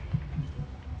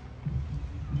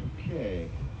Okay.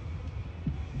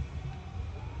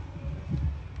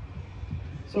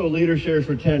 So leader shares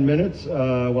for 10 minutes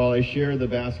while I share the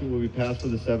basket will be passed for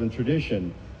the seventh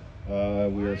tradition. We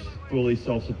are fully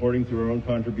self-supporting through our own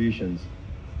contributions.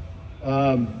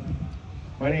 My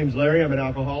name's Larry. I'm an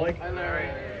alcoholic. Hi,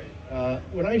 Larry.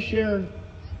 When I share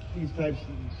these types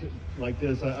like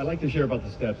this, I like to share about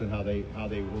the steps and how they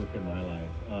work in my life.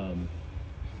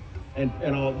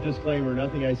 And I'll disclaimer,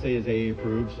 nothing I say is AA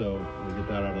approved, so we'll get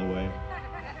that out of the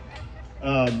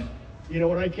way. You know,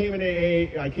 when I came into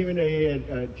AA,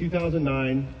 in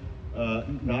 2009,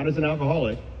 not as an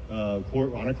alcoholic,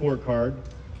 on a court card.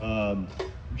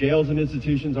 Jails and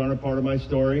institutions aren't a part of my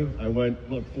story. I went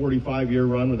 45-year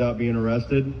run without being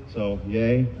arrested, so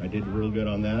yay, I did real good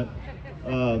on that.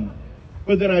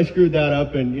 But then I screwed that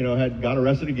up and, you know, got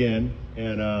arrested again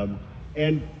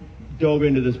and dove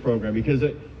into this program because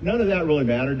none of that really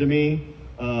mattered to me.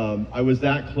 I was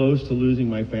that close to losing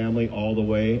my family all the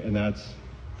way, and that's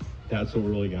what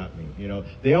really got me. You know,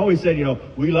 they always said, you know,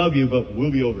 we love you, but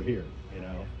we'll be over here, you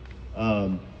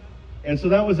know. And so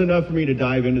that was enough for me to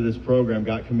dive into this program,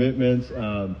 got commitments,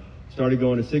 started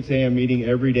going to 6 a.m. meeting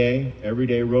every day,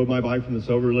 rode my bike from the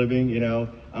sober living, you know.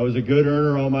 I was a good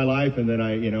earner all my life, and then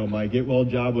my get well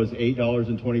job was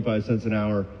 $8.25 an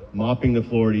hour, mopping the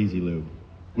floor at Easy Lube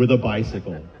with a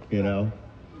bicycle, you know.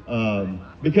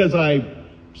 Because I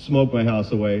smoked my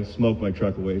house away, smoked my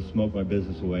truck away, smoked my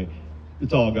business away.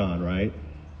 It's all gone, right?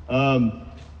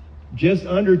 Just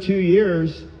under 2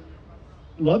 years,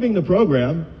 loving the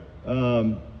program,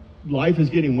 life is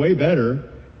getting way better.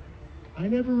 I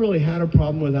never really had a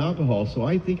problem with alcohol, so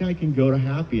I think I can go to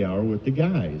happy hour with the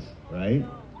guys, right?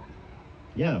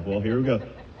 Yeah, well, here we go.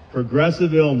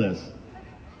 Progressive illness.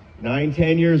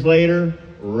 9-10 years later,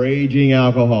 raging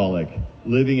alcoholic,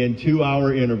 living in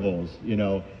 2-hour intervals, you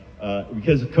know,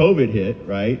 because COVID hit,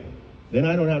 right? Then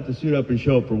I don't have to suit up and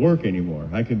show up for work anymore.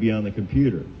 I can be on the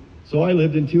computer. So I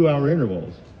lived in 2-hour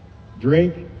intervals.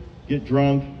 Drink, get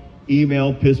drunk,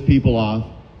 email, piss people off,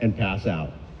 and pass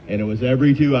out. And it was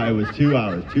every 2 hours, 2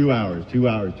 hours, 2 hours, 2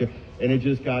 hours. And it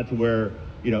just got to where,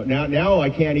 you know, now I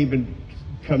can't even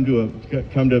come to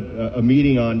a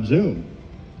meeting on Zoom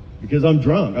because I'm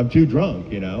drunk. I'm too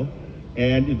drunk, you know.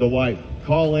 And the wife,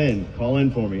 call in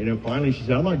for me. And then finally she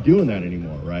said, I'm not doing that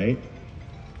anymore, right?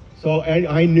 So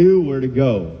I knew where to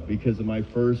go because of my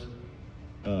first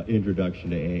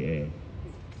introduction to AA.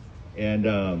 And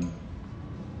I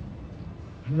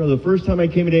don't know, the first time I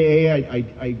came into AA,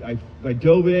 I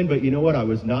dove in, but you know what? I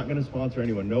was not going to sponsor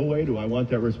anyone. No way do I want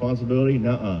that responsibility.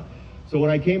 Nuh-uh. So when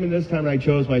I came in this time and I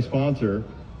chose my sponsor,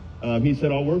 he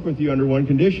said, I'll work with you under one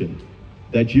condition,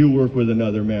 that you work with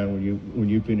another man when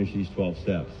you finish these 12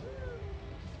 steps.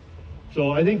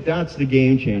 So I think that's the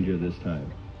game changer this time,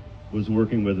 was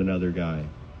working with another guy.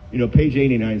 You know, page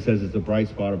 89 says it's a bright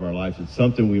spot of our lives. It's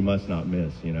something we must not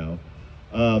miss, you know.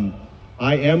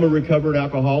 I am a recovered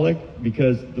alcoholic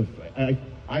because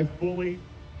I fully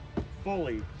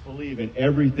believe in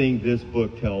everything this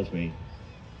book tells me.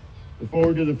 The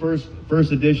forward to the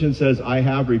first edition says, I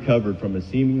have recovered from a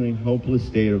seemingly hopeless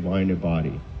state of mind and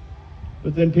body.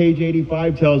 But then page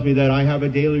 85 tells me that I have a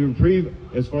daily reprieve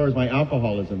as far as my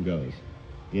alcoholism goes.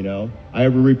 You know, I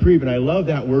have a reprieve, and I love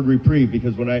that word reprieve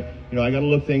because when I got to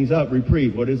look things up.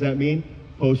 Reprieve, what does that mean?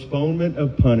 Postponement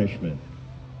of punishment.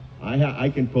 I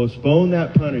can postpone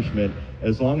that punishment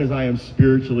as long as I am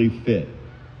spiritually fit.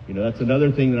 You know, that's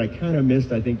another thing that I kind of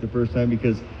missed, I think, the first time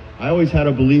because I always had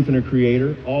a belief in a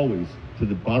creator, always, to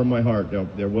the bottom of my heart,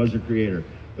 there was a creator,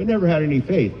 but never had any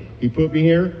faith. He put me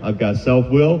here, I've got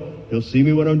self-will, he'll see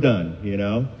me when I'm done, you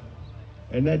know?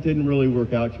 And that didn't really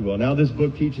work out too well. Now this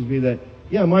book teaches me that,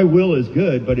 yeah, my will is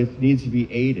good, but it needs to be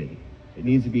aided. It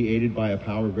needs to be aided by a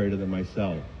power greater than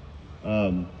myself.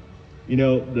 You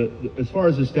know, as far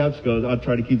as the steps goes, I'll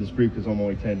try to keep this brief because I'm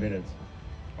only 10 minutes.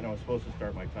 And I was supposed to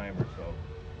start my timer,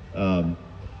 so.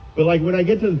 But like when I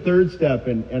get to the third step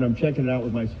and I'm checking it out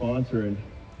with my sponsor, and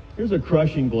here's a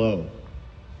crushing blow.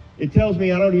 It tells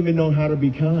me I don't even know how to be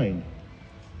kind.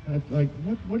 I'm like,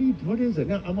 what is it?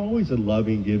 Now, I'm always a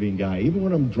loving, giving guy, even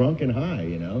when I'm drunk and high,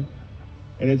 you know?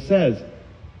 And it says,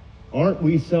 aren't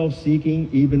we self-seeking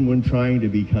even when trying to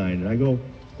be kind? And I go,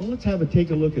 well, let's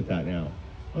take a look at that now.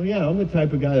 Oh yeah, I'm the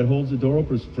type of guy that holds the door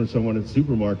open for someone at the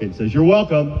supermarket and says, you're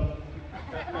welcome.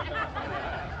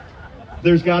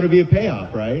 There's got to be a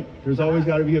payoff, right? There's always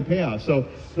got to be a payoff. So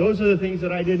those are the things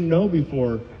that I didn't know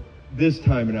before this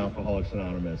time in Alcoholics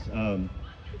Anonymous.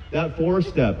 That 4th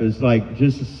step is like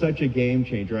just such a game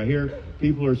changer. I hear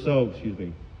people are so afraid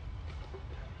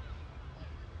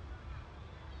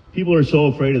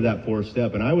of that 4th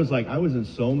step. And I was in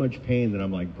so much pain that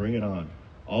I'm like, bring it on.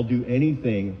 I'll do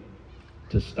anything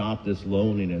to stop this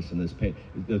loneliness and this pain,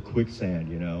 the quicksand,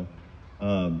 you know.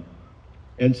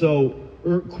 And so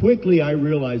quickly I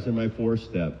realized in my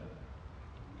 4-step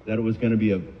that it was going to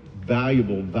be a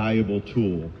valuable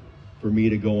tool for me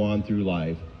to go on through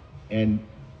life and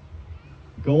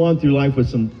go on through life with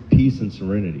some peace and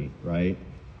serenity, right?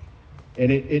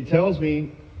 And it tells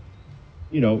me,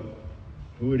 you know,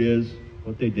 who it is,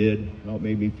 what they did, how it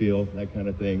made me feel, that kind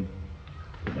of thing.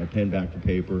 Put my pen back to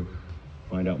paper,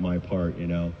 find out my part, you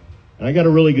know. And I got a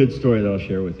really good story that I'll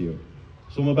share with you.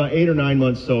 So I'm about 8 or 9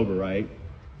 months sober, right?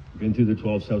 Been through the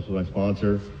 12 steps with my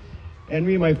sponsor. And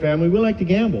me and my family, we like to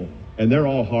gamble. And they're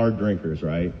all hard drinkers,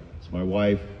 right? It's my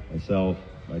wife, myself,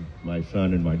 my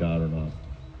son, and my daughter-in-law.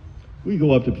 We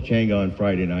go up to Pechanga on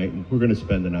Friday night, and we're going to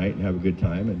spend the night and have a good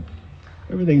time. And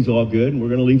everything's all good, and we're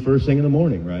going to leave first thing in the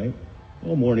morning, right?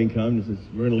 Well, morning comes,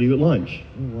 we're going to leave at lunch.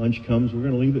 When lunch comes, we're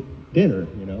going to leave at dinner,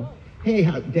 you know. Hey,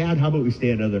 Dad, how about we stay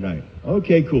another night?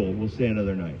 Okay, cool, we'll stay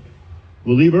another night.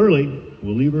 We'll leave early.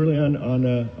 We'll leave early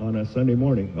on a Sunday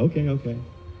morning. Okay.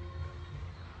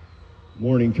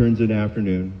 Morning turns into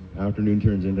afternoon. Afternoon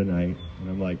turns into night. And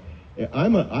I'm like,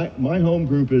 my home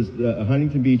group is the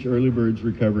Huntington Beach Early Birds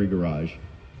Recovery Garage.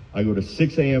 I go to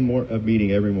 6 a.m.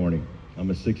 meeting every morning. I'm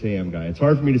a 6 a.m. guy. It's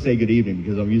hard for me to say good evening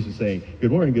because I'm used to saying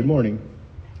good morning.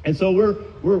 And so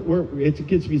it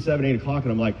gets to be 7, 8 o'clock,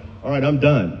 and I'm like, all right, I'm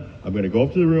done. I'm going to go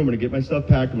up to the room. I'm going to get my stuff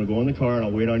packed. I'm going to go in the car, and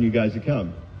I'll wait on you guys to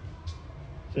come.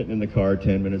 Sitting in the car,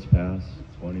 10 minutes pass,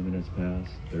 20 minutes pass,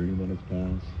 30 minutes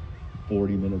pass,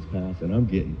 40 minutes pass, and I'm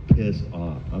getting pissed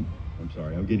off.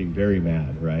 I'm getting very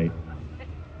mad, right?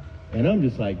 And I'm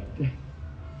just like,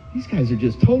 these guys are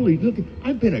just totally, look,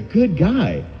 I've been a good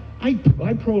guy. I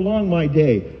prolonged my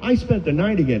day. I spent the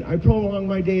night again. I prolonged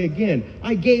my day again.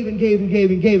 I gave,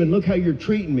 and look how you're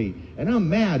treating me. And I'm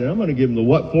mad, and I'm going to give them the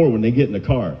what for when they get in the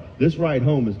car. This ride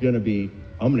home is going to be,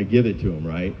 I'm going to give it to them,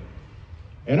 right?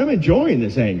 And I'm enjoying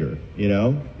this anger, you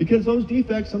know, because those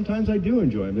defects, sometimes I do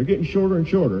enjoy them. They're getting shorter and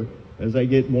shorter as I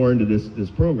get more into this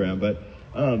program. But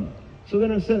so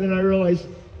then I'm sitting and I realize,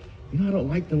 you know, I don't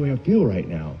like the way I feel right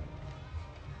now.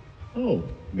 Oh,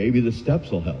 maybe the steps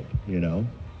will help, you know.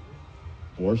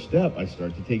 4th step, I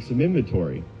start to take some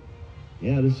inventory.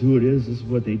 Yeah, this is who it is. This is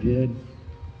what they did.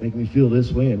 Make me feel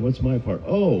this way. And what's my part?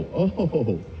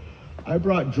 Oh, I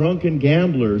brought drunken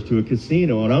gamblers to a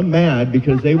casino, and I'm mad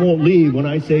because they won't leave when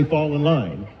I say fall in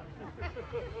line.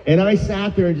 And I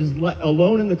sat there and just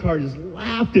alone in the car, just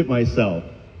laughed at myself.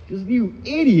 Just, you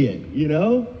idiot, you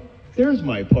know? There's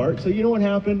my part. So you know what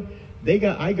happened?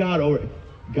 I got over.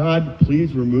 God,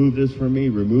 please remove this from me.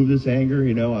 Remove this anger.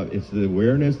 You know, it's the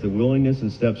awareness, the willingness in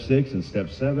step 6 and step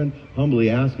 7. Humbly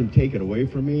ask him, take it away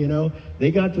from me, you know.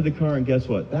 They got to the car, and guess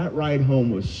what? That ride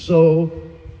home was so,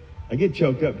 I get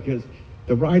choked up because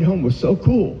the ride home was so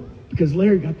cool because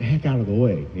Larry got the heck out of the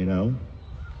way, you know.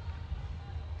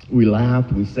 We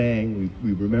laughed, we sang,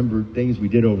 we remembered things we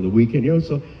did over the weekend, you know.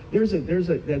 So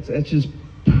that's just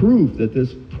proof that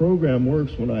this program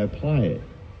works when I apply it,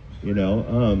 you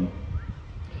know.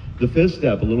 The 5th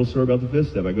step, a little story about the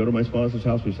 5th step. I go to my sponsor's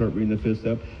house, we start reading the 5th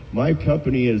step. My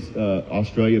company is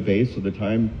Australia-based, so the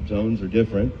time zones are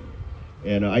different.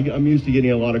 And I'm used to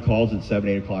getting a lot of calls at 7,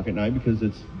 8 o'clock at night because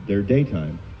it's their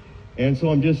daytime. And so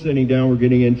I'm just sitting down, we're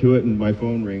getting into it, and my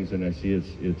phone rings, and I see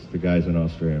it's the guys in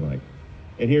Australia. I'm like,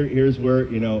 and here's where,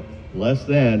 you know, less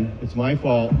than, it's my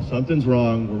fault, something's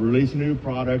wrong, we're releasing a new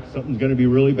product, something's going to be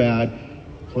really bad.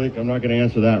 Click, I'm not going to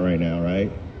answer that right now,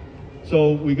 right?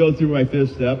 So we go through my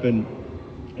 5th step, and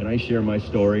I share my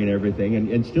story and everything,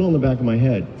 and still in the back of my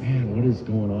head, man, what is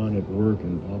going on at work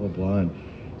and blah, blah, blah. And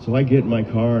so I get in my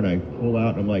car and I pull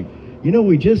out and I'm like, you know,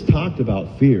 we just talked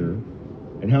about fear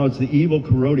and how it's the evil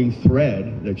corroding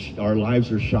thread that our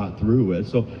lives are shot through with.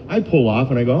 So I pull off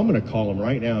and I go, I'm going to call him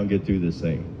right now and get through this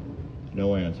thing.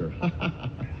 No answer.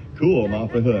 Cool, I'm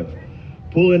off the hook.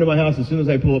 Pull into my house, as soon as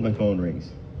I pull up, my phone rings.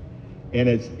 And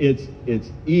it's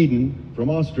Eden from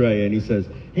Australia, and he says,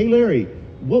 hey Larry,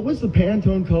 what was the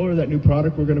Pantone color of that new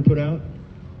product we're going to put out?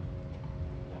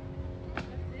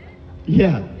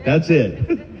 Yeah, that's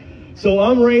it. So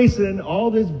I'm racing all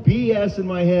this BS in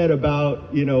my head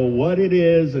about, you know, what it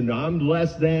is, and I'm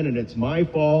less than, and it's my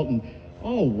fault, and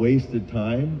all wasted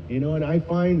time, you know. And I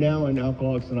find now in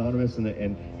Alcoholics Anonymous and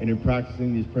in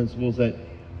practicing these principles that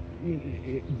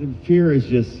the fear is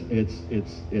just,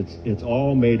 it's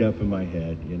all made up in my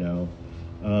head, you know.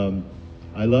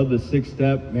 I love the 6th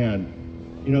step, man.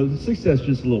 You know, the 6th step is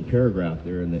just a little paragraph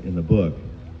there in the book.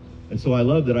 And so I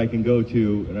love that I can go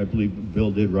to, and I believe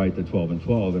Bill did write the 12 and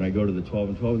 12, and I go to the 12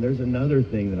 and 12, and there's another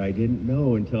thing that I didn't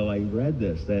know until I read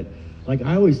this, that, like,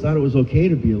 I always thought it was okay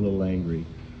to be a little angry,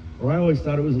 Or I always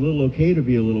thought it was a little okay to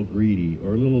be a little greedy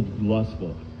or a little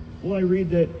lustful. Well, I read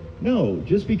that, no,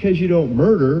 just because you don't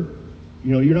murder,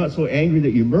 you're not so angry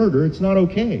that you murder, it's not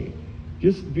okay.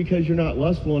 Just because you're not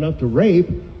lustful enough to rape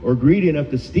or greedy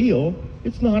enough to steal,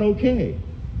 it's not okay.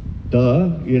 Duh,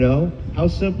 how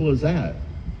simple is that?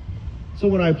 So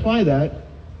when I apply that,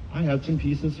 I have some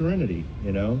peace and serenity,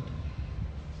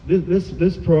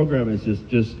 This program is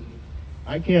just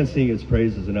I can't sing its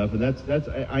praises enough, and that's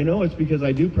I know it's because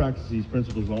I do practice these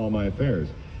principles in all my affairs,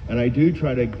 and I do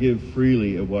try to give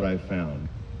freely of what I've found,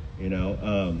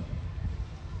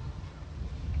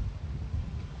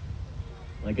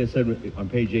 Like I said, on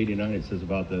page 89, it says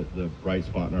about the bright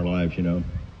spot in our lives, The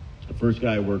first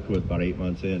guy I worked with about 8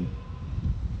 months in,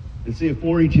 to see a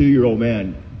 42-year-old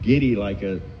man giddy like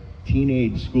a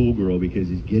teenage schoolgirl because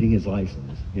he's getting his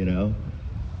license,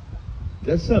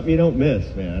 That's something you don't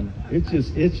miss, man. It's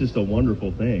just a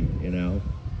wonderful thing,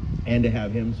 And to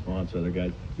have him sponsor other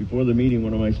guys. Before the meeting,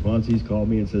 one of my sponsees called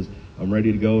me and says, I'm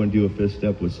ready to go and do a fifth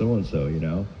step with so-and-so,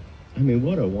 I mean,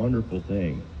 what a wonderful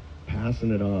thing.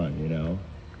 Passing it on,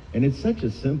 And it's such a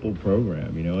simple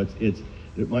program, It's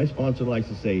my sponsor likes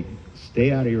to say,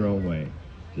 stay out of your own way.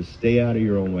 Just stay out of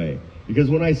your own way. Because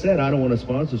when I said I don't want to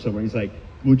sponsor someone, he's like,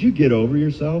 would you get over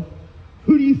yourself?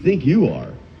 Who do you think you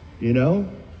are?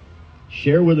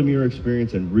 Share with them your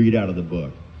experience and read out of the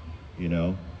book,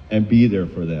 and be there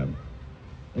for them.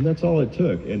 And that's all it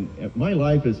took. And my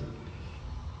life is,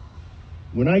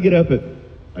 when I get up at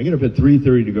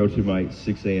 3:30 to go to my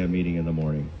 6 a.m. meeting in the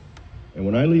morning. And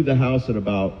when I leave the house at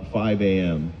about 5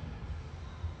 a.m.,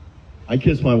 I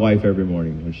kiss my wife every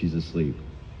morning when she's asleep.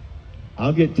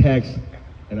 I'll get text,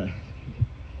 and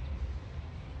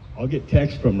I'll get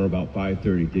text from her about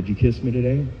 5:30. Did you kiss me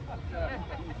today?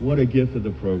 What a gift of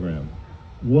the program.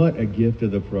 What a gift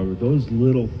of the program. Those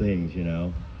little things,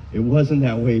 It wasn't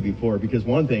that way before, because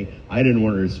one thing, I didn't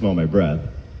want her to smell my breath,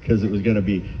 because it was going to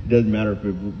be, doesn't matter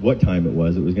what time it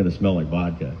was going to smell like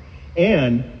vodka.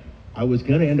 And I was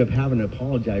going to end up having to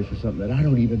apologize for something that I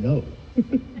don't even know.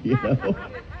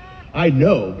 I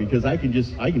know, because I can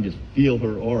just feel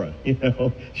her aura,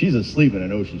 She's asleep and I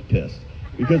know she's pissed.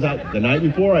 Because the night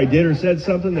before I did or said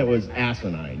something that was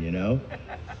asinine,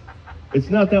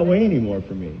 It's not that way anymore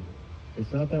for me.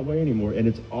 It's not that way anymore, and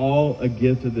it's all a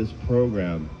gift of this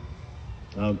program.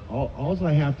 All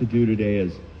I have to do today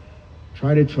is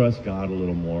try to trust God a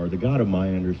little more, the God of my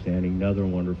understanding. Another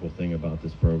wonderful thing about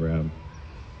this program.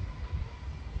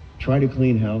 Try to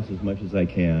clean house as much as I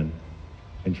can,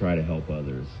 and try to help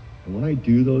others. And when I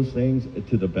do those things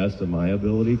to the best of my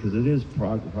ability, because it is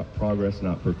progress,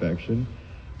 not perfection,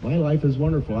 my life is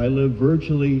wonderful. I live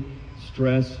virtually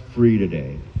stress-free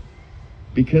today.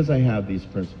 Because I have these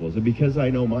principles, and because I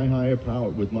know my higher power,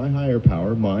 with my higher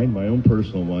power, my own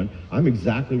personal one, I'm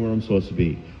exactly where I'm supposed to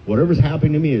be. Whatever's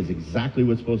happening to me is exactly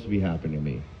what's supposed to be happening to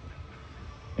me.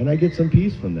 And I get some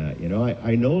peace from that.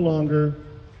 I no longer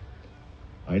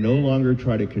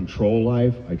try to control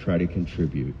life, I try to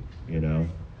contribute, And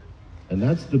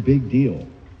that's the big deal.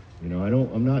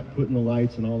 I'm not putting the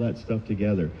lights and all that stuff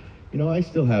together. I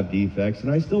still have defects,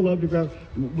 and I still love to grab.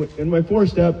 In my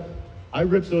 4-step, I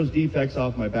ripped those defects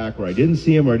off my back where I didn't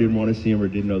see them, or I didn't want to see them, or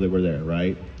didn't know they were there,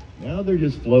 right? Now they're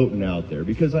just floating out there,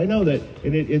 because I know that,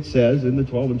 and it says in the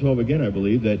 12 and 12 again, I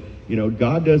believe, that,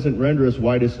 God doesn't render us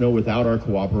white as snow without our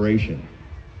cooperation.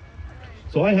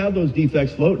 So I have those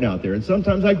defects floating out there, and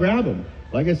sometimes I grab them.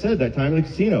 Like I said, that time in the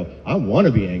casino, I want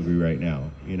to be angry right now,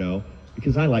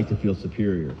 because I like to feel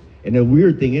superior. And the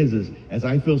weird thing is as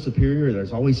I feel superior,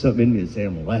 there's always something in me that says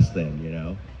I'm less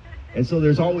than, And so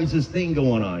there's always this thing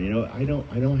going on, I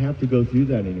don't have to go through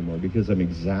that anymore, because I'm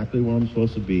exactly where I'm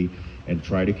supposed to be, and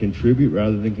try to contribute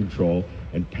rather than control,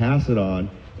 and pass it on.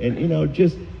 And,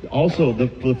 just also the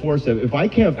 4-step, if I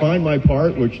can't find my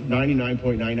part, which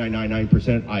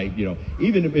 99.9999%,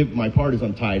 even if my part is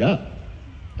untied up,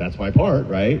 that's my part,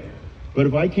 right? But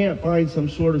if I can't find some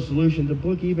sort of solution, the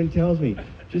book even tells me,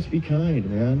 just be kind,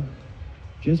 man.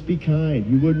 Just be kind.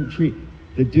 You wouldn't treat,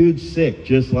 the dude's sick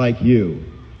just like you.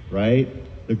 Right?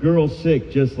 The girl's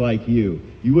sick just like you.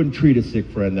 You wouldn't treat a sick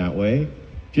friend that way.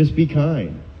 Just be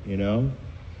kind, Now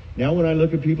when I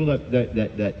look at people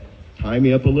that tie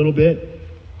me up a little bit,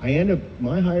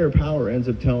 my higher power ends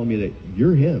up telling me that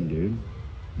you're him, dude.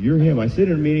 You're him. I sit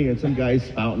in a meeting and some guy's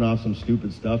spouting off some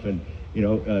stupid stuff, and,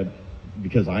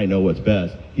 because I know what's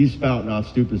best, he's spouting off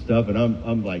stupid stuff, and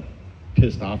I'm like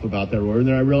pissed off about that word. And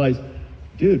then I realize,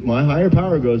 dude, my higher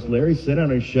power goes, Larry, sit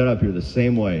down and shut up. You're the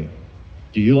same way.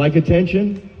 Do you like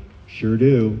attention? Sure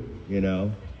do,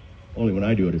 Only when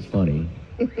I do it, it's funny.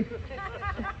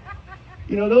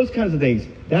 You know, those kinds of things.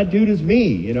 That dude is me,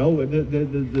 you know, the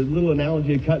little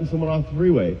analogy of cutting someone off the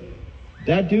freeway.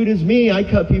 That dude is me. I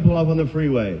cut people off on the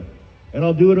freeway, and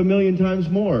I'll do it 1,000,000 times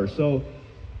more. So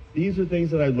these are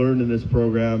things that I've learned in this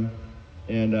program,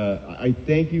 and I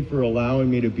thank you for allowing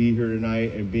me to be here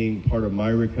tonight and being part of my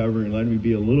recovery and letting me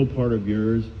be a little part of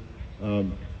yours.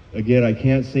 Again, I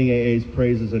can't sing AA's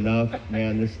praises enough.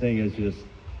 Man, this thing is just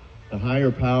the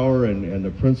higher power and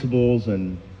the principles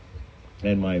and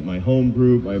my home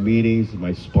group, my meetings,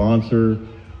 my sponsor.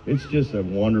 It's just a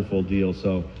wonderful deal.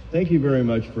 So thank you very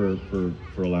much for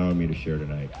allowing me to share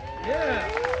tonight. Yeah.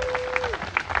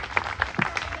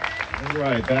 All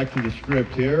right, back to the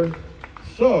script here.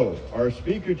 So our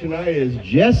speaker tonight is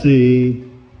Jesse.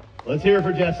 Let's hear it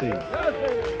for Jesse.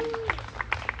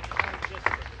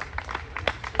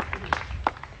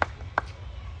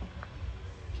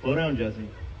 Slow down, Jesse.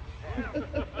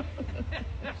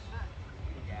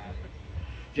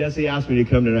 Jesse asked me to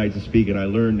come tonight to speak, and I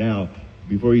learned now,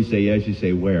 before you say yes, you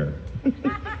say where.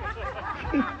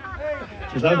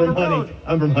 Because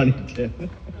I'm from Huntington.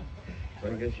 So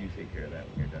I guess you take care of that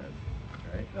when you're done,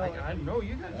 right? No, I know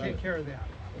you got to take care of that.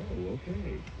 Oh,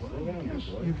 okay. Slow down, Yes,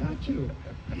 boy. you got to.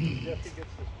 Jesse gets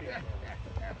to speak.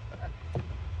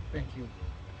 Thank you.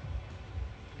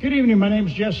 Good evening. My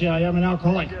name's Jesse. I am an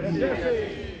alcoholic.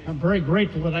 I'm very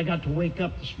grateful that I got to wake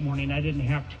up this morning. I didn't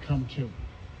have to come to.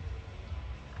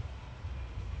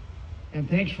 And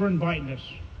thanks for inviting us.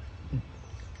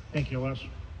 Thank you, Les.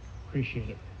 Appreciate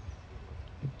it.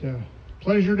 It's a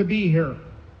pleasure to be here.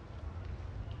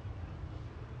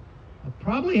 I'll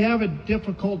probably have a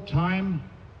difficult time,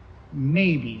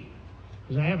 maybe,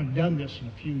 because I haven't done this in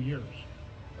a few years.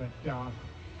 But I'll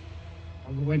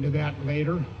go into that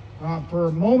later. For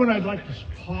a moment, I'd like to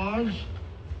pause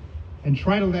and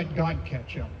try to let God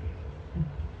catch up.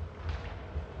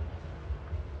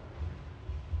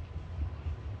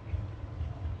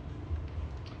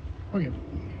 Okay.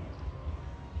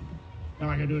 Now all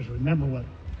I gotta do is remember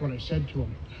what I said to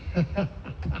him.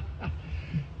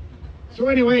 So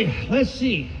anyway, let's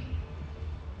see.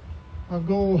 I'll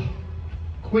go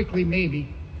quickly,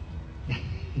 maybe.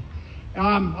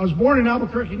 I was born in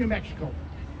Albuquerque, New Mexico.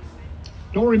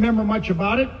 Don't remember much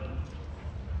about it.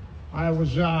 I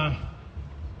was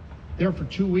there for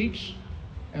 2 weeks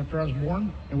after I was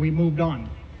born, and we moved on.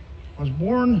 I was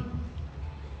born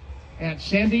at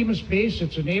San Dimas Base.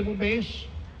 It's a naval base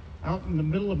out in the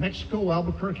middle of Mexico,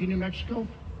 Albuquerque, New Mexico.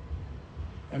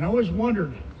 And I always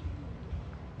wondered,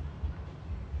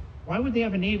 why would they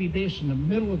have a Navy base in the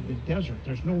middle of the desert?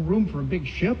 There's no room for a big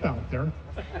ship out there.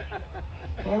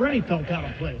 Already felt out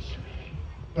of place.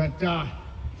 But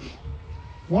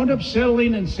wound up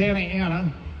settling in Santa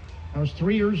Ana. I was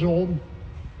 3 years old,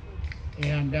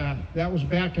 and that was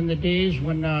back in the days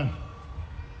when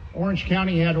Orange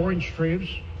County had orange trees,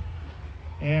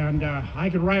 and I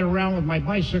could ride around with my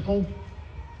bicycle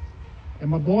and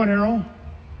my bow and arrow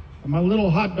and my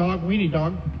little hot dog, weenie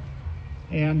dog,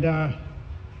 and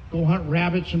go hunt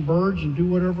rabbits and birds and do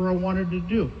whatever I wanted to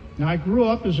do. Now, I grew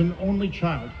up as an only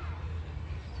child.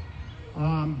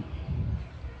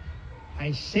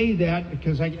 I say that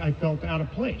because I felt out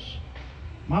of place.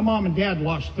 My mom and dad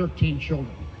lost 13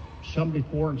 children, some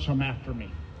before and some after me.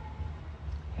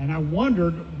 And I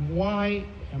wondered, why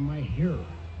am I here?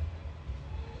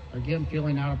 Again,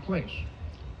 feeling out of place.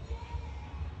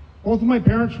 Both of my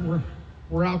parents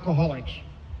were alcoholics.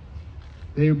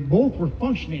 They both were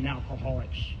functioning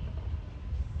alcoholics.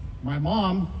 My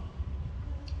mom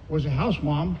was a house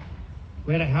mom.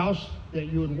 We had a house that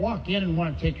you would walk in and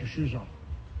want to take your shoes off.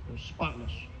 It was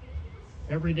spotless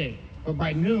every day. But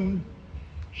by noon,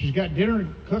 she's got dinner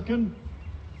cooking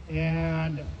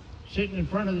and sitting in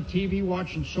front of the TV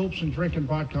watching soaps and drinking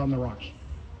vodka on the rocks.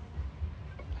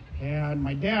 And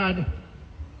my dad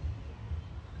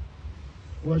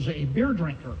was a beer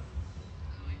drinker.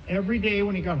 Every day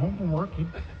when he got home from work, he'd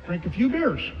drink a few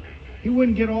beers. He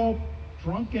wouldn't get all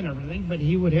drunk and everything, but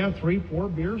he would have 3, 4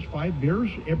 beers, 5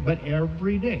 beers, but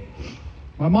every day.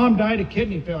 My mom died of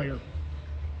kidney failure.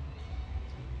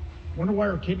 Wonder why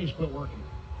her kidneys quit working,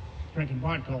 drinking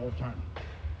vodka all the time.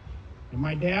 And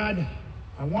my dad,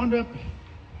 I wound up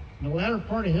in the latter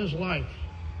part of his life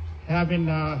having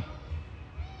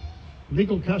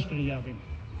legal custody of him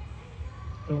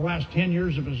for the last 10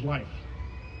 years of his life.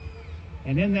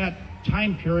 And in that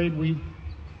time period, we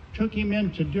took him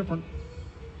into different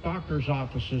doctor's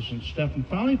offices and stuff, and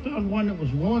finally found one that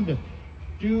was willing to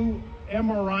do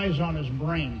MRIs on his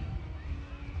brain.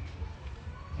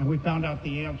 And we found out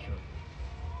the answer.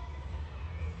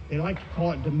 They like to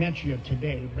call it dementia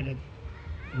today, but it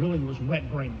really was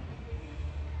wet brain.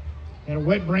 Had a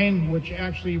wet brain, which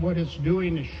actually what it's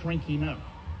doing is shrinking up.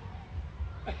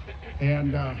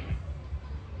 And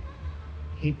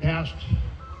he passed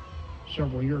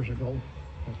several years ago.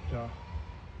 But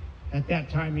at that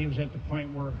time, he was at the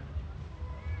point where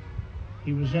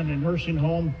he was in a nursing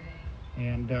home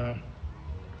and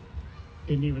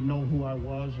didn't even know who I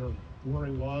was or where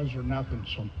he was or nothing.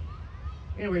 So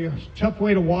anyway, it was a tough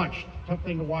way to watch, tough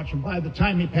thing to watch. And by the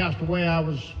time he passed away, I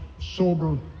was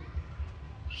sober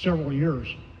several years.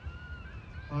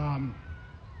 I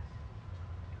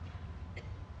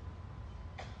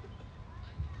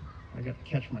got to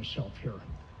catch myself here.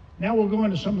 Now we'll go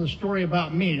into some of the story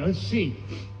about me. Let's see.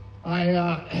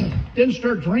 I didn't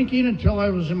start drinking until I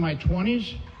was in my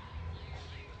 20s.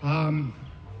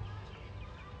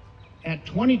 At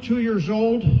 22 years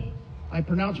old, I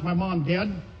pronounced my mom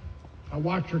dead. I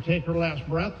watched her take her last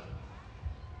breath.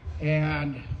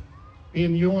 And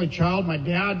being the only child, my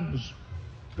dad was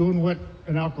doing what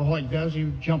an alcoholic does. He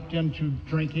jumped into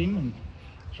drinking, and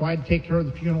so I had to take care of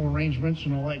the funeral arrangements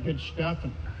and all that good stuff.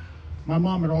 And my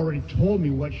mom had already told me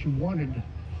what she wanted.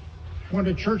 She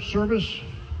wanted a church service,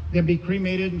 then be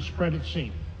cremated and spread at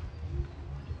sea.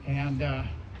 And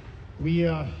we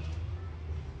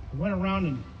went around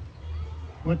and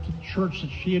went to the church that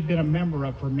she had been a member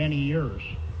of for many years,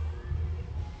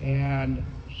 and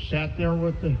sat there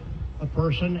with a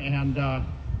person, and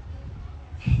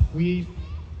we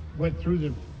went through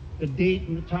the date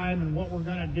and the time and what we're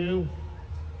going to do.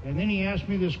 And then he asked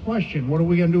me this question: what are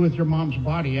we going to do with your mom's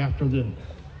body after the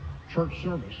church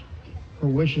service? Her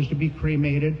wish is to be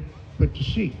cremated, put to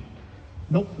sea.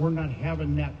 Nope, we're not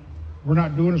having that. We're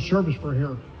not doing a service for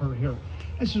her here.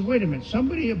 I said, wait a minute,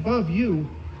 somebody above you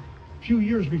a few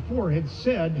years before had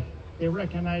said they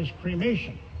recognized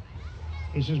cremation.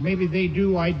 He says, maybe they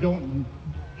do, I don't.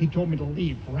 He told me to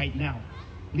leave right now.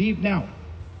 Leave now.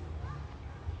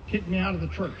 Kick me out of the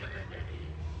church.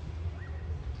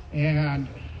 And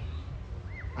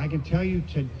I can tell you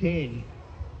today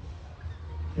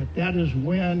that is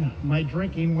when my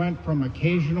drinking went from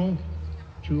occasional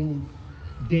to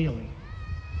daily.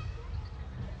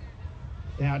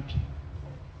 That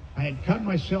I had cut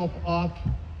myself off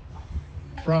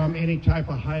from any type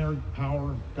of higher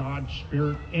power, God,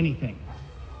 spirit, anything.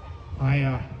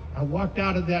 I walked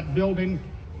out of that building,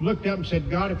 looked up and said,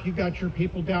 God, if you got your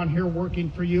people down here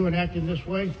working for you and acting this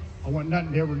way, I want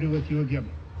nothing to ever do with you again.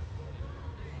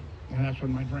 And that's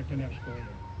when my drinking escalated.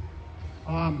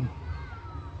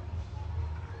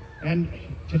 And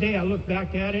today I look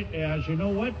back at it as, you know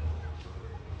what?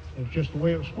 It's just the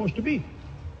way it was supposed to be.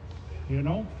 You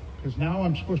know? Because now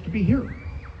I'm supposed to be here.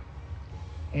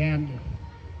 And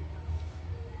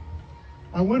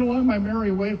I went along my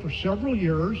merry way for several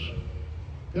years.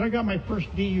 Then I got my first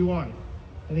DUI.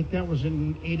 I think that was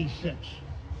in '86.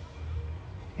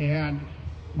 And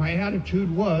my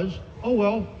attitude was, oh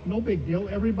well, no big deal.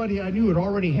 Everybody I knew had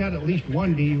already had at least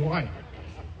one DUI.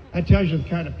 That tells you the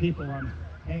kind of people I'm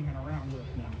hanging around with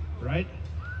now, right?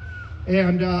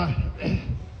 And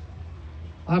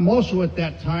I'm also at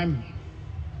that time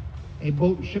a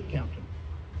boat and ship captain.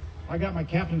 I got my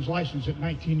captain's license at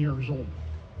 19 years old.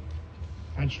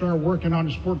 I'd started working on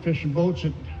the sport fishing boats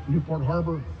at Newport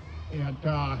Harbor at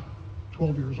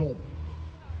 12 years old.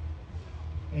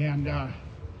 And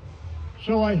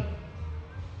so I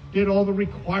did all the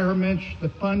requirements, the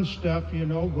fun stuff, you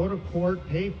know, go to court,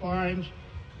 pay fines,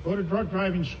 go to drunk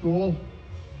driving school,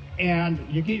 and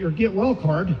you get your get well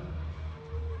card.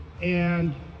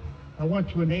 And I went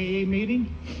to an AA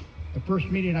meeting. The first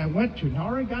meeting I went to, now I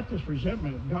already got this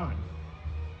resentment of God.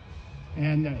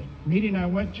 And the meeting I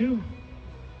went to,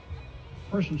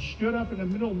 a person stood up in the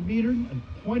middle of the meeting and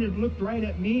pointed, looked right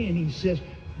at me, and he says,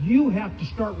 you have to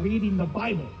start reading the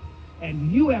Bible,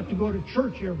 and you have to go to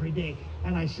church every day.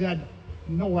 And I said,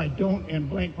 no, I don't, and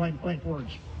blank, blank, blank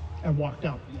words. And walked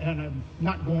out. And I'm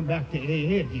not going back to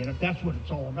AA again, if that's what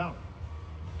it's all about.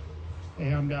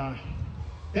 And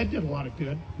that did a lot of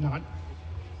good, not.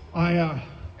 I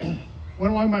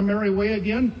went along my merry way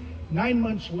again. 9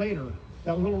 months later,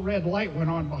 that little red light went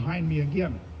on behind me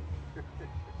again.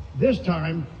 This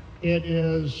time, it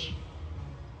is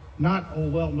not, oh,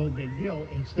 well, no big deal.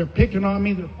 It's they're picking on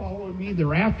me, they're following me,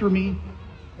 they're after me.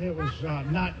 It was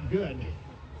not good.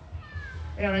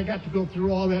 And I got to go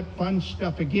through all that fun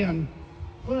stuff again.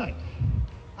 But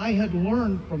I had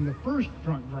learned from the first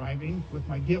drunk driving with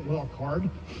my get well card,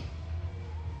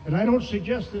 and I don't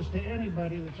suggest this to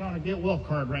anybody that's on a get well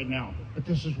card right now, but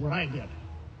this is what I did.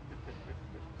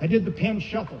 I did the pen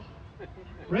shuffle.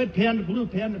 Red pen to blue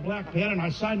pen to black pen, and I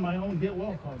signed my own get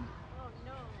well card.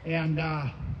 And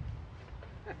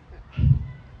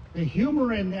the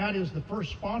humor in that is the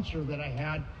first sponsor that I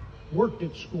had worked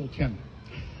at School 10.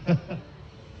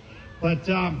 But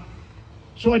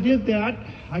so I did that.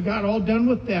 I got all done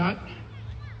with that.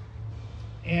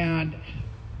 And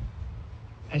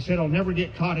I said, I'll never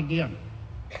get caught again.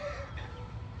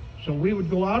 So we would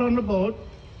go out on the boat.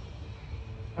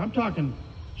 I'm talking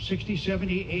 60,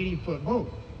 70, 80-foot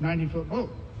boat, 90-foot boat,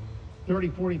 30,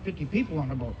 40, 50 people on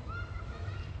the boat.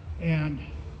 And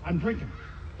I'm drinking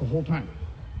the whole time.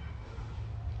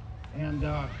 And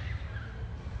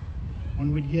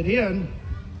when we'd get in,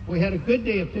 we had a good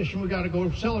day of fishing. We got to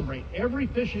go celebrate. Every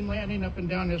fishing landing up and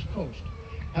down this coast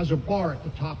has a bar at the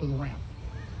top of the ramp.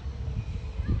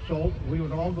 So we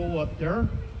would all go up there,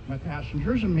 my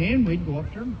passengers and me, and we'd go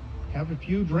up there, have a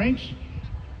few drinks,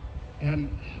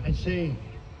 and I'd say,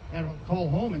 I'd call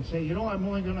home and say, you know, I'm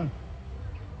only going to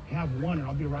have one, and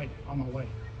I'll be right on my way.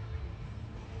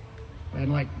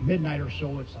 And like midnight or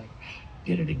so, it's like,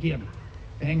 did it again,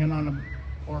 banging on the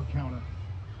bar counter.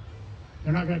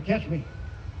 They're not going to catch me.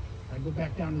 I go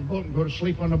back down to the boat and go to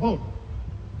sleep on the boat.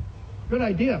 Good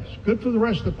idea. It's good for the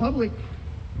rest of the public.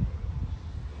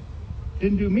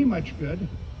 Didn't do me much good.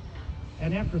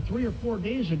 And after 3 or 4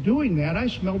 days of doing that, I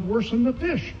smelled worse than the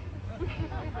fish.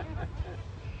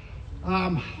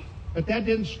 But that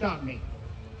didn't stop me.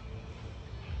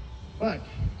 But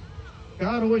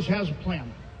God always has a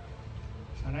plan.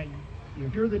 And you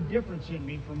hear the difference in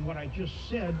me from what I just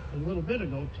said a little bit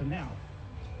ago to now.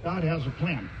 God has a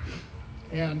plan.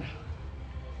 And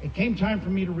it came time for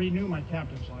me to renew my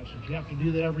captain's license. You have to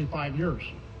do that every 5 years.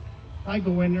 I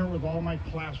go in there with all my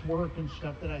class work and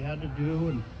stuff that I had to do,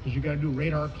 and because you got to do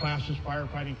radar classes,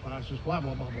 firefighting classes, blah,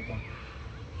 blah, blah, blah, blah.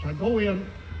 So I go in,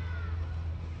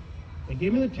 they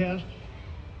give me the test,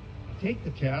 I take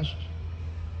the test,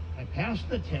 I pass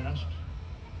the test,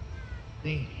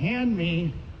 they hand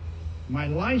me my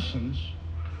license,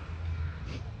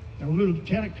 and a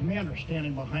lieutenant commander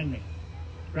standing behind me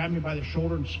grabbed me by the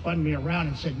shoulder and spun me around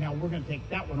and said, now we're going to take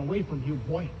that one away from you,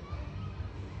 boy.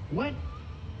 What?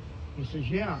 He says,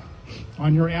 yeah,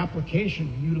 on your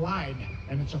application you lied,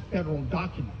 and it's a federal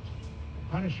document,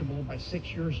 punishable by 6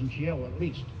 years in jail at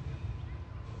least.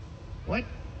 What?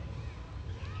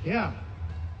 Yeah.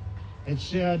 It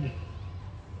said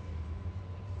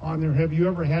on there, have you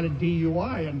ever had a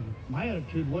DUI? And my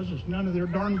attitude was, it's none of their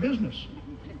darn business.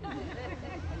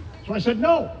 So I said,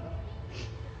 no.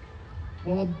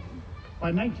 Well,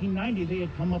 by 1990, they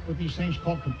had come up with these things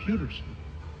called computers,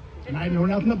 and I know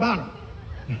nothing about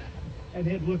them. And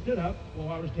they had looked it up while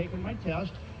I was taking my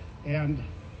test, and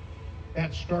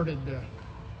that started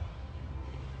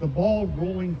the ball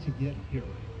rolling to get here.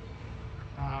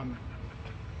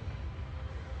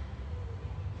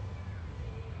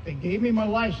 They gave me my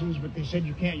license, but they said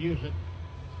you can't use it.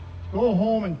 Go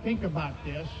home and think about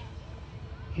this.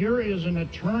 Here is an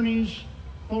attorney's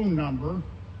phone number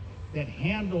that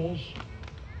handles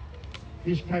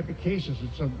these type of cases.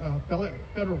 It's a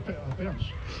federal offense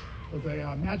with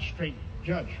a magistrate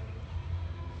judge.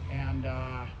 And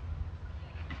oh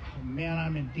man,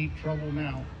 I'm in deep trouble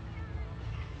now.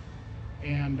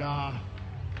 And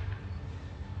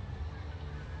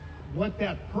what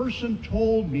that person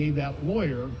told me, that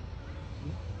lawyer,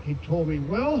 he told me,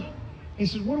 well, he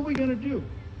says, what are we going to do?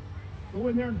 Go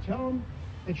in there and tell them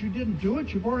that you didn't do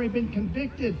it? You've already been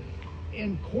convicted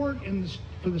in court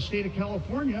for the state of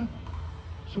California,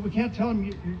 so we can't tell them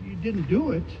you didn't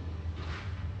do it.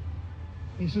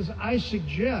 He says, I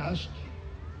suggest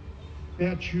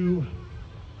that you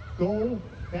go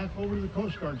back over to the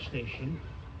Coast Guard station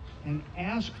and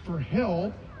ask for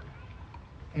help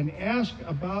and ask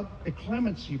about the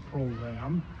clemency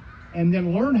program, and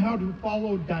then learn how to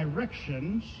follow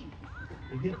directions.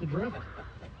 You get the drift?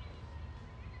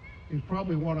 He's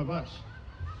probably one of us.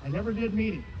 I never did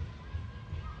meet him.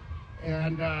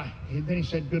 And then he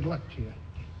said, good luck to you.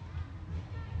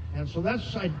 And so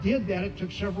I did that. It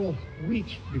took several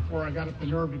weeks before I got up the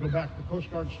nerve to go back to the Coast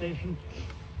Guard station.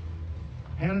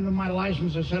 Handed him my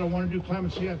license. I said, I want to do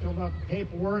clemency. I filled out the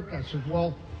paperwork. I said,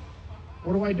 well,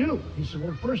 what do I do? He said,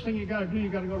 well, the first thing you got to do, you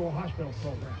got to go to a hospital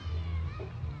program.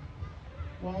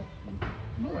 Well,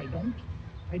 no, I don't.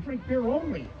 I drink beer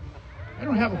only. I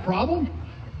don't have a problem.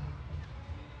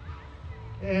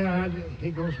 And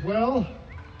he goes, well,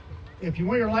 if you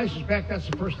want your license back, that's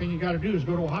the first thing you got to do is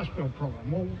go to a hospital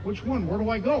program. Well, which one? Where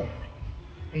do I go?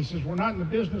 He says, we're not in the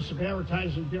business of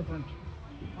advertising different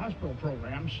hospital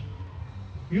programs.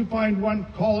 You find one,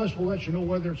 call us, we'll let you know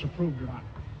whether it's approved or not.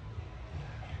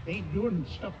 They ain't doing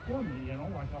stuff for me, you know,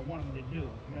 like I want them to do,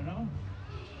 you know?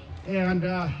 And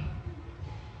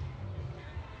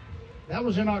that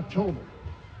was in October.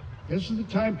 This is the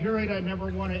time period I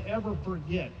never want to ever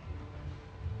forget.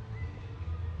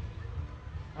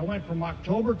 I went from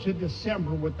October to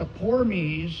December with the poor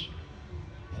me's,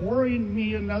 pouring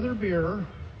me another beer.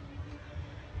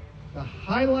 The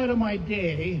highlight of my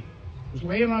day was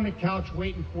laying on the couch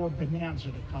waiting for Bonanza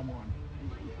to come on.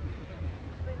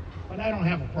 But I don't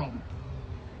have a problem.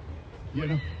 You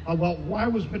know, well, why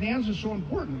was Bonanza so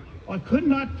important? Well, I could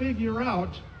not figure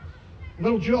out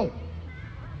Little Joe.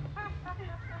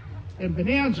 And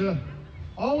Bonanza,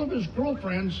 all of his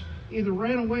girlfriends either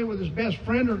ran away with his best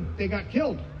friend or they got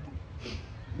killed.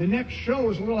 The next show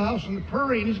is Little House on the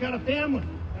Prairie, and he's got a family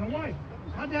and a wife.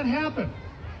 How'd that happen?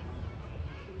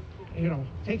 You know,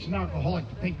 it takes an alcoholic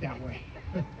to think that way.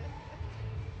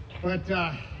 But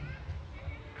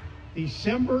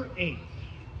December 8th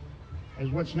is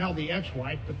what's now the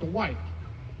ex-wife, but the wife,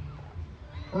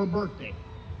 her birthday.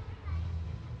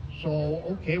 So,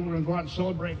 okay, we're going to go out and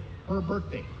celebrate her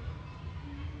birthday.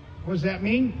 What does that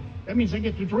mean? That means I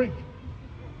get to drink.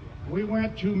 We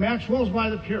went to Maxwell's by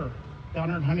the Pier down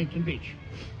there in Huntington Beach.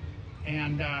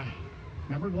 And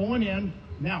remember going in.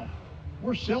 Now,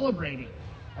 we're celebrating.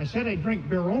 I said I drink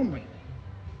beer only.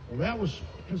 Well, that was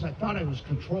because I thought I was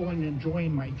controlling and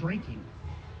enjoying my drinking.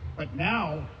 But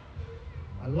now,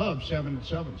 I love 7 and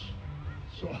 7s.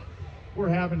 So we're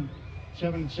having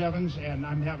 7 and 7s, and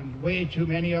I'm having way too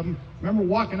many of them. Remember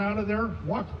walking out of there,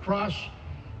 walk across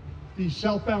the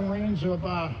southbound lanes of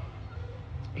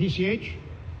PCH?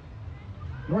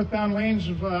 Northbound lanes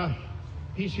of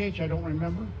PCH, I don't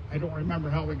remember. I don't remember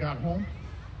how we got home.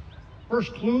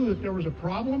 First clue that there was a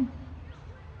problem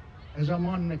is I'm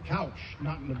on the couch,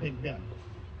 not in the big bed.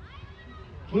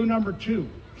 Clue number 2,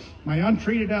 my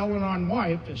untreated Al-Anon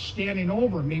wife is standing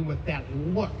over me with that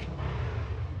look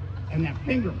and that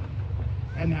finger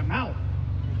and that mouth.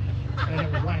 And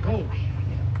it was like, oh,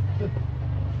 shit.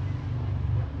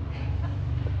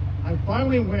 I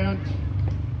finally went,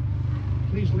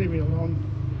 please leave me alone.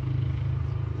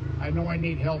 I know I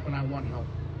need help and I want help.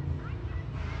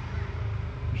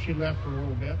 She left for a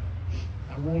little bit.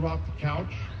 I rolled off the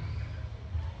couch,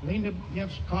 leaned up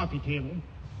against the coffee table,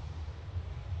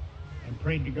 and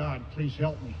prayed to God, please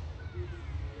help me.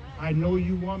 I know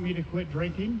you want me to quit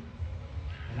drinking,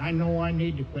 and I know I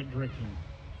need to quit drinking.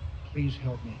 Please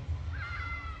help me.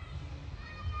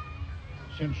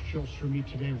 Sends chills through me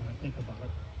today when I think about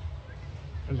it,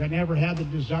 because I never had the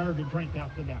desire to drink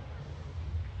after that.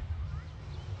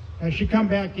 And she come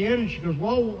back in and she goes,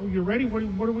 well, you ready? What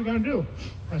are we going to do?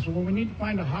 I said, well, we need to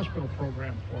find a hospital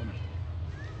program for me.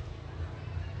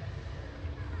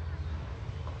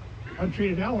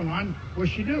 Untreated Al-Anon,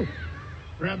 what'd she do?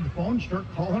 Grab the phone, start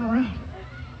calling around,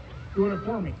 doing it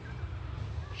for me.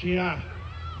 She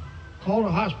called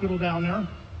a hospital down there,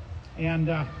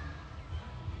 and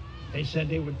they said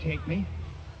they would take me.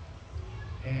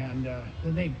 And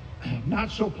then they, not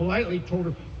so politely, told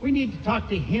her, we need to talk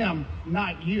to him,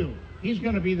 not you. He's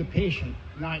going to be the patient,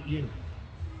 not you.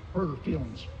 Hurt her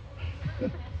feelings.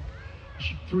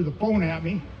 She threw the phone at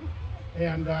me,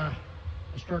 and I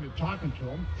started talking to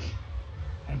him.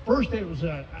 And first it was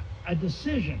a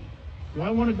decision. Do I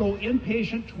want to go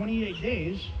inpatient 28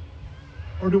 days,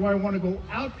 or do I want to go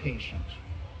outpatient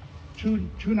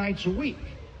two nights a week?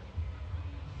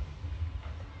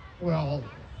 Well,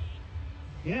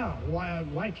 yeah,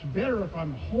 life's better if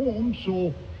I'm home,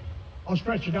 so I'll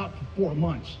stretch it out for 4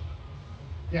 months.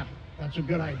 Yeah, that's a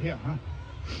good idea, huh?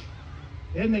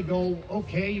 Then they go,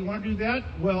 okay, you want to do that?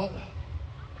 Well,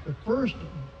 the first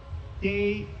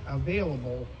day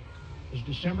available is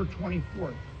December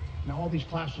 24th. Now all these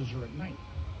classes are at night.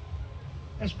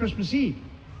 That's Christmas Eve.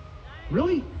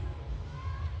 Really?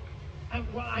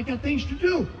 I got things to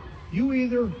do. You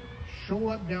either show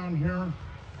up down here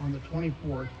on the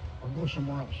 24th or go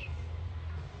somewhere else.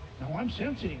 Now I'm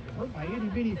sensitive to hurt my itty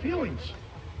bitty feelings.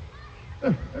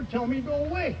 They're telling me to go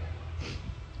away.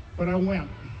 But I went.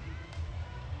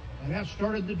 And that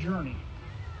started the journey.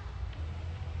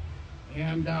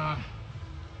 And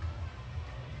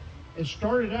it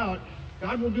started out,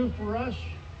 God will do for us,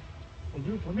 will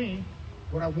do for me,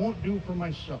 what I won't do for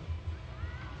myself.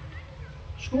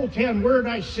 School 10, where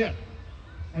did I sit?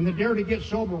 And the Dare to Get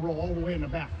Sober roll all the way in the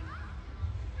back.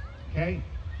 Okay?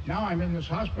 Now I'm in this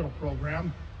hospital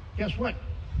program. Guess what?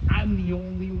 I'm the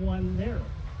only one there.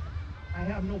 I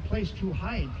have no place to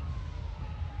hide.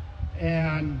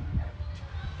 And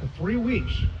for 3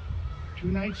 weeks, 2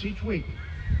 nights each week,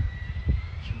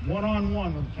 it's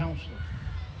one-on-one with a counselor.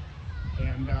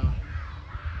 And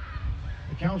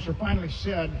the counselor finally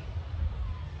said,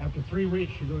 after 3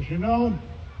 weeks, she goes, you know,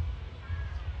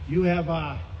 you have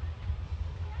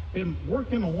been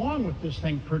working along with this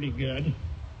thing pretty good,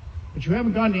 but you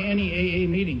haven't gone to any AA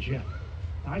meetings yet.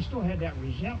 Now, I still had that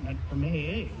resentment from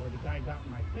AA, where the guy got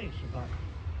in my face about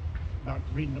about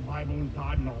reading the Bible and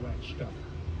God and all that stuff.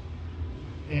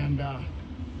 And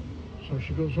so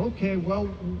she goes, okay, well,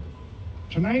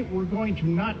 tonight we're going to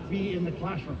not be in the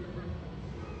classroom.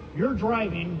 You're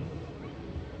driving,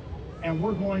 and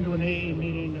we're going to an AA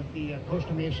meeting at the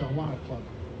Costa Mesa Alana Club.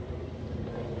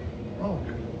 Oh,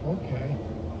 okay.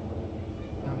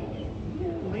 Now,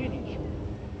 ladies,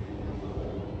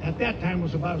 at that time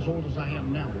was about as old as I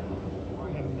am now.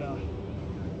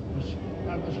 And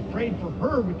I was afraid for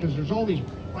her because there's all these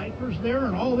bikers there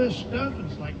and all this stuff.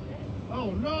 It's like,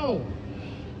 oh no.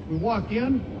 We walk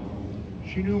in,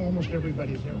 she knew almost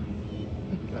everybody there.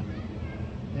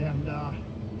 And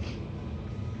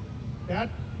that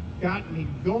got me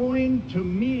going to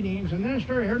meetings, and then I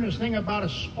started hearing this thing about a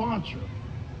sponsor.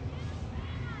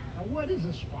 Now, what is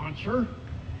a sponsor?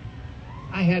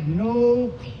 I had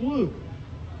no clue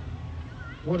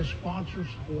what a sponsor's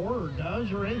for or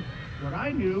does or anything. What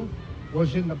I knew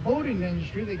was in the boating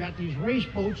industry, they got these race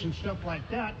boats and stuff like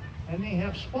that, and they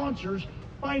have sponsors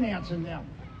financing them.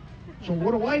 So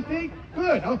what do I think?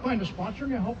 Good, I'll find a sponsor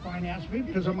and they'll help finance me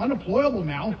because I'm unemployable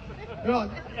now. You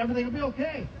know, everything will be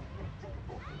okay.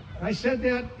 I said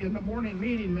that in the morning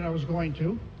meeting that I was going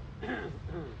to,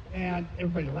 and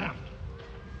everybody laughed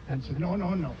and said, no,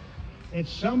 no, no.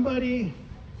 It's somebody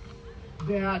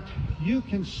that you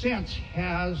can sense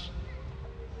has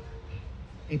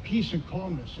a peace and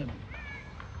calmness in it,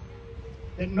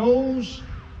 that knows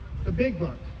the big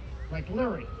book, like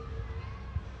Larry.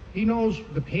 He knows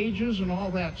the pages and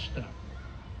all that stuff.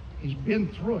 He's been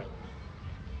through it.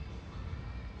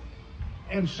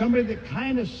 And somebody that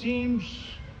kind of seems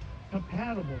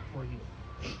compatible for you.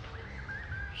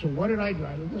 So what did I do?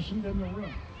 I listened in the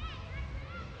room.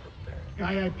 The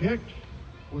guy I picked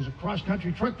was a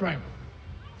cross-country truck driver.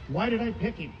 Why did I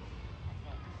pick him?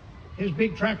 His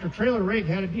big tractor-trailer rig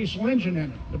had a diesel engine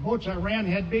in it. The boats I ran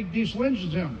had big diesel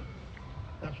engines in them.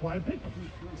 That's why I picked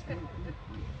him.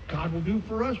 God will do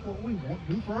for us what we won't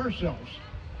do for ourselves.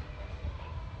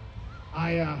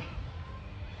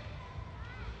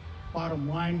 Bottom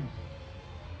line,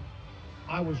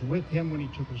 I was with him when he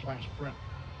took his last breath,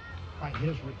 by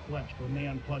his request, when they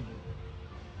unplugged him.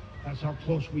 That's how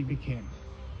close we became.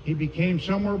 He became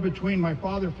somewhere between my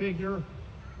father figure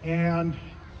and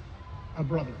a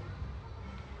brother.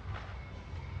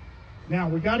 Now,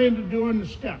 we got into doing the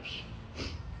steps.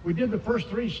 We did the first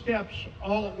 3 steps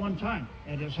all at one time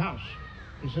at his house.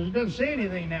 He says, it doesn't say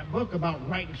anything in that book about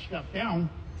writing stuff down.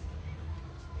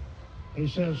 He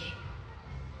says,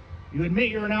 you admit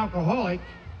you're an alcoholic.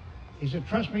 He said,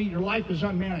 trust me, your life is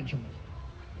unmanageable.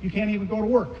 You can't even go to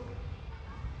work.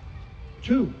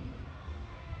 2,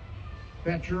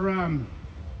 that you're, I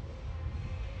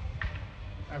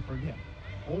forget.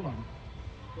 Hold on.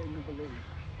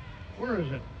 Where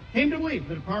is it? Came to believe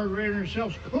that a power greater than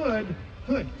yourselves could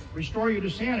restore you to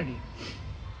sanity.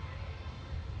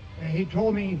 And he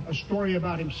told me a story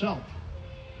about himself.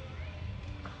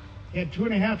 He had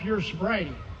 2.5 years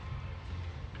sobriety.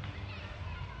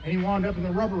 And he wound up in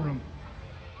the rubber room.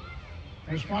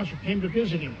 And his sponsor came to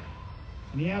visit him.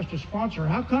 And he asked his sponsor,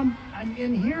 how come I'm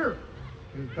in here?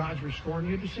 Because God's restoring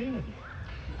you to sanity.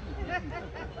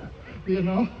 You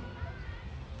know?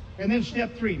 And then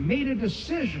step 3, made a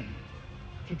decision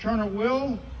to turn our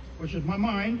will, which is my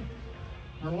mind,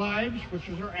 our lives, which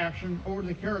is our action, over to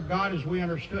the care of God as we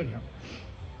understood him.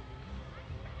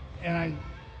 And I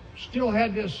still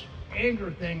had this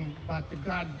anger thing about the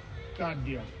God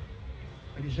deal.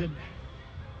 But he said,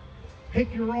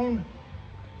 pick your own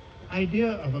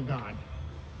idea of a God.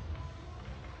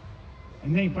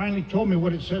 And then he finally told me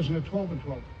what it says in the 12 and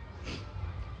 12.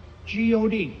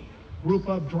 G-O-D, group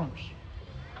of drunks.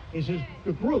 He says,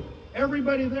 the group,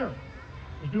 everybody there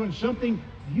is doing something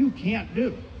you can't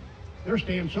do. They're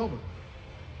staying sober.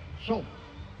 So,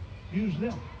 use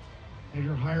them as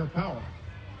your higher power.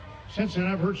 Since then,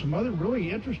 I've heard some other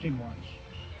really interesting ones.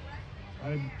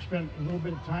 I've spent a little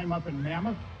bit of time up in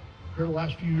Mammoth here the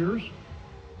last few years.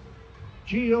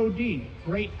 G-O-D,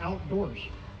 great outdoors.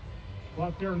 Go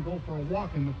out there and go for a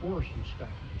walk in the forest and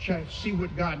stuff. See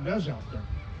what God does out there.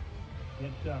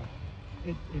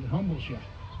 It humbles you.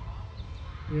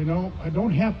 You know, I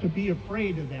don't have to be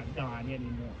afraid of that God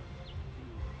anymore.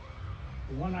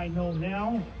 The one I know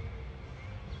now,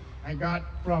 I got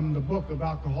from the book of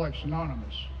Alcoholics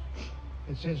Anonymous.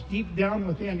 It says, deep down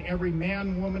within every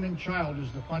man, woman, and child is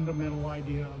the fundamental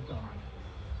idea of God.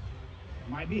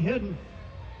 It might be hidden,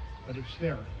 but it's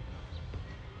there.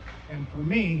 And for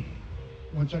me,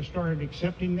 once I started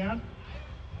accepting that,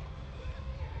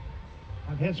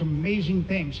 I've had some amazing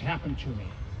things happen to me.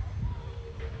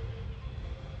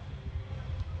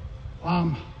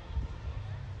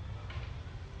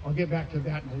 I'll get back to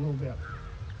that in a little bit.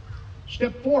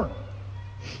 Step 4.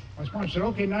 My sponsor said,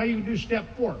 okay, now you can do step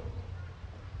 4.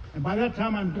 And by that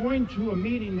time, I'm going to a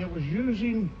meeting that was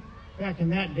using, back in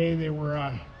that day, they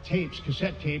were tapes,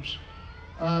 cassette tapes,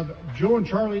 of Joe and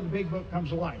Charlie, the Big Book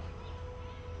Comes Alive.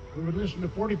 We would listen to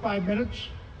 45 minutes,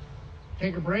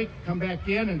 take a break, come back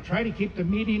in, and try to keep the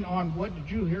meeting on what did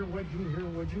you hear, what did you hear,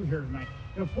 what did you hear tonight.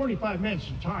 45 minutes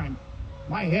of time,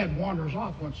 my head wanders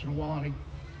off once in a while, and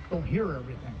I don't hear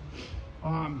everything.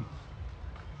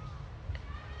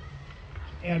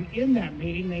 And in that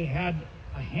meeting, they had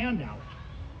a handout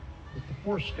with the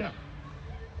 4th step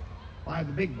by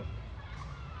the Big Book,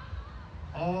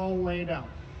 all laid out.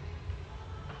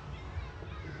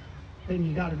 Thing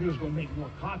you got to do is go make more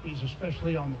copies,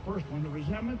 especially on the first one, the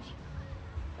resentments.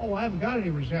 Oh, I haven't got any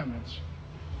resentments.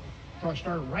 So I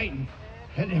started writing,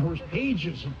 and there was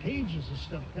pages and pages of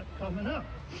stuff kept coming up.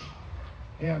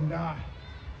 And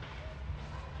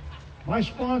my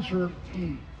sponsor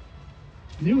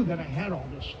knew that I had all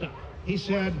this stuff. He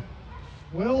said,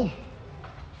 well,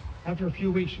 after a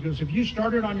few weeks, he goes, have you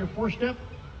started on your 4th step?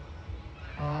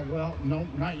 Well, no,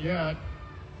 not yet.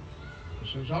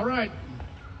 He says, all right,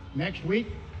 next week.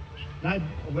 And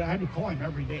I had to call him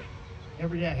every day.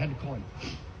 Every day I had to call him.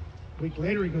 A week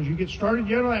later, he goes, you get started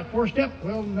yet on that 4th step?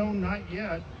 Well, no, not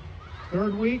yet.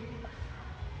 3rd week?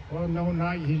 Well, no,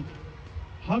 not yet. He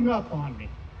hung up on me.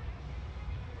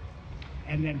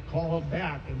 And then called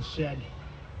back and said,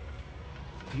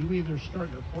 you either start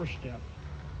your 4th step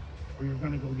or you're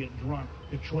going to go get drunk.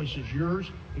 The choice is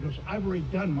yours. He goes, I've already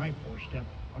done my 4th step.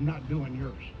 I'm not doing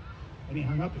yours. And he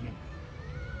hung up again.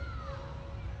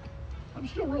 I'm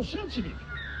still real sensitive.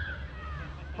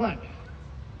 But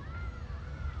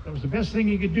that was the best thing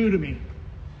he could do to me.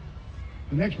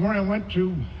 The next morning I went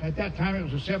to, at that time it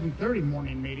was a 7:30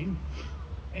 morning meeting,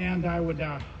 and I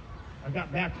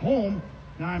got back home.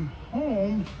 Now I'm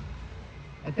home.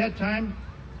 At that time,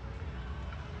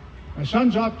 my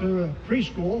son's off to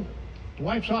preschool, the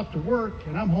wife's off to work,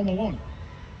 and I'm home alone.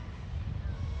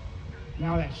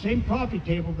 Now that same coffee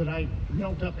table that I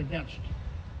knelt up against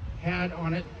had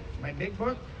on it my Big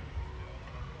Book.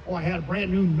 Oh, I had a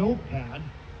brand new notepad,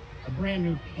 a brand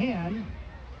new pen,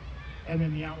 and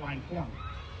then the outline form.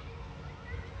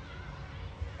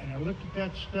 And I looked at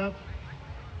that stuff,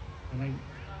 and I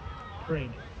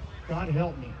prayed, God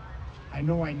help me. I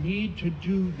know I need to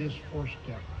do this 4th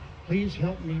step. Please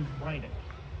help me write it.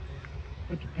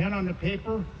 Put the pen on the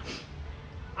paper.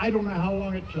 I don't know how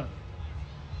long it took.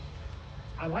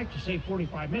 I like to say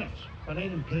 45 minutes, but I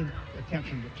didn't pay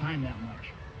attention to time that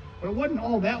much. But it wasn't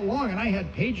all that long, and I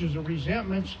had pages of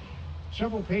resentments,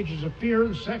 several pages of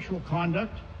fear, sexual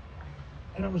conduct,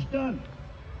 and I was done.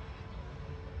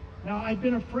 Now, I'd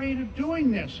been afraid of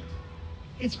doing this.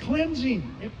 It's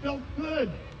cleansing. It felt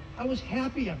good. I was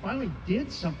happy. I finally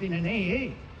did something in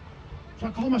AA. So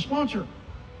I called my sponsor.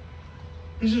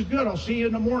 This is good. I'll see you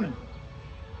in the morning.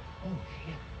 Oh,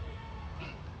 shit.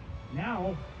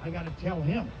 Now I got to tell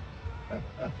him.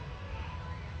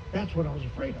 That's what I was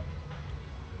afraid of.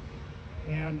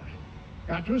 And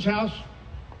got to his house.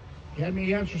 He had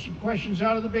me answer some questions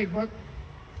out of the Big Book.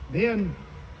 Then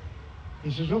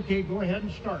he says, okay, go ahead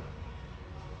and start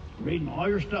reading all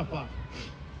your stuff up.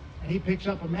 And he picks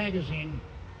up a magazine.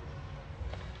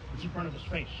 It's in front of his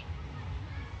face.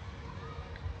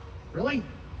 Really?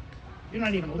 You're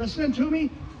not even listening to me?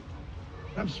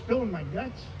 I'm spilling my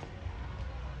guts.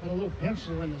 With a little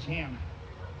pencil in his hand.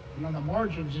 And on the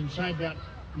margins inside that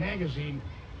magazine,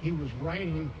 he was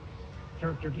writing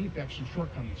character defects and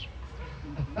shortcomings.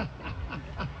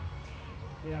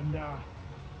 And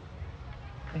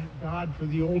thank God for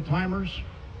the old timers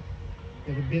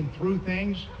that have been through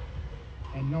things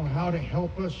and know how to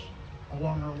help us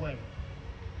along our way.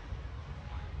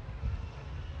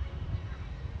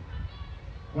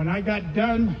 When I got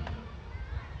done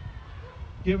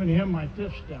giving him my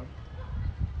 5th step,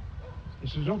 he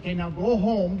says, okay, now go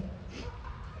home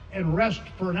and rest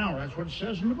for an hour. That's what it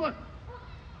says in the book.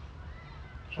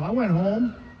 So I went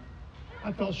home.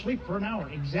 I fell asleep for an hour,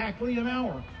 exactly an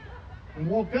hour, and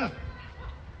woke up.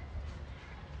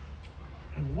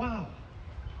 And wow.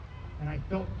 And I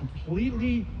felt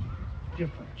completely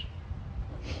different.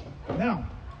 Now,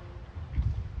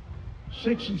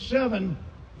 6 and 7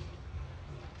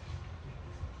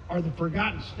 are the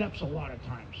forgotten steps a lot of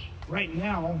times. Right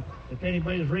now, if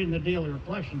anybody's reading the Daily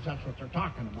Reflections, that's what they're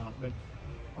talking about. But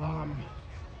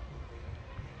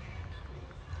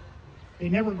they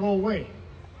never go away.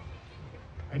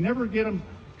 I never get them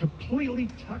completely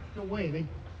tucked away. They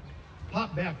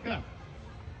pop back up.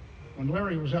 When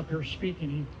Larry was up here speaking,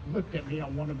 he looked at me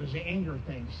on one of his anger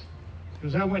things,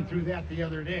 because I went through that the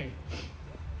other day.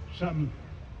 some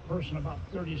person about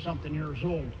 30-something years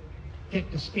old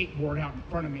kicked a skateboard out in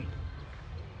front of me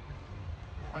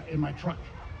in my truck.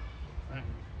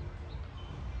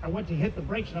 I went to hit the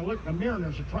brakes and I looked in the mirror and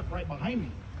there's a truck right behind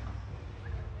me.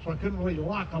 So I couldn't really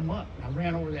lock them up. I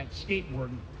ran over that skateboard.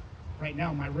 And right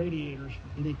now my radiator's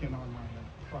leaking on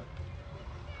my truck.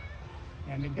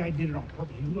 And the guy did it on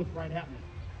purpose. He looked right at me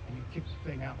and he kicked the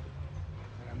thing out.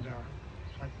 And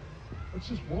it's like, what's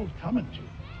this world coming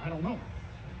to? I don't know.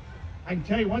 I can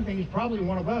tell you one thing, he's probably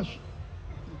one of us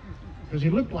because he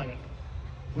looked like it.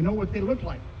 We know what they look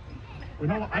like.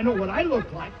 I know what I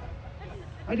look like.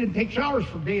 I didn't take showers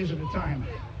for days at a time.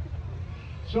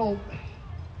 So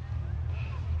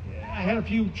I had a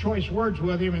few choice words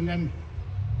with him, and then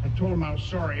I told him I was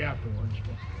sorry afterwards.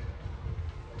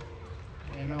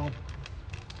 But, you know,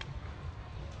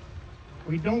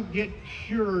 we don't get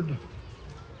cured.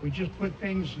 We just put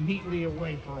things neatly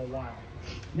away for a while.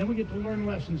 And then we get to learn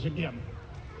lessons again.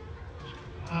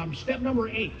 Step number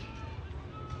 8.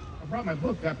 I brought my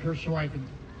book up here so I could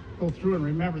go through and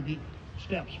remember the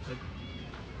steps, but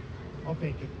I'll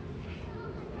take it.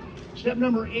 Step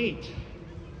number 8.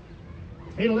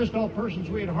 Made a list of all persons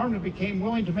we had harmed and became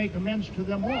willing to make amends to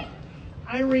them all.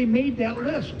 I remade that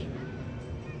list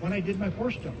when I did my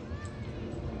 4 step.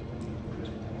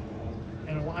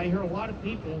 And I hear a lot of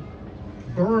people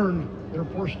burn their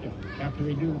 4 step after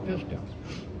they do the 5th step.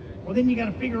 Well, then you got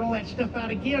to figure all that stuff out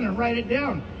again and write it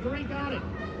down. You already got it.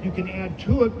 You can add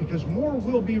to it because more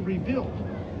will be revealed.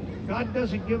 God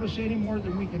doesn't give us any more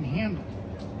than we can handle.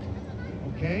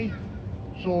 Okay?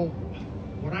 So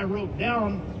what I wrote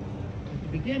down at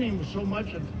the beginning was so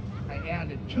much that I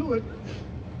added to it,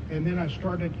 and then I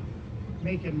started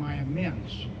making my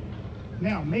amends.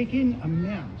 Now, making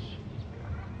amends.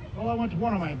 Well, I went to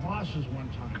one of my bosses one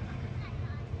time.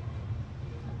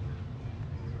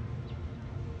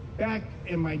 Back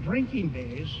in my drinking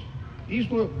days, these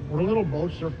were little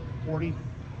boats. They're 40,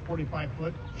 45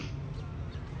 foot.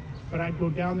 But I'd go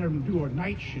down there and do a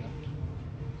night shift.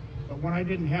 But when I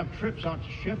didn't have trips out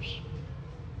to ships,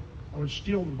 I would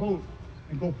steal the boat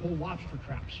and go pull lobster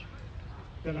traps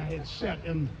that I had set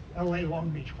in LA Long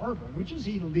Beach Harbor, which is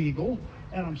illegal.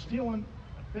 And I'm stealing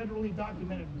a federally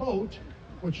documented boat,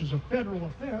 which is a federal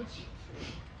offense.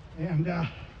 And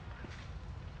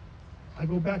I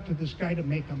go back to this guy to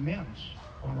make amends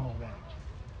on all that.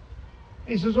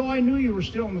 He says, oh, I knew you were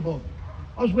stealing the boat.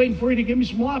 I was waiting for you to give me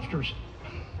some lobsters.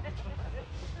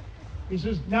 He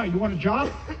says, now, you want a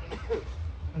job?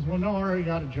 I said, well, no, I already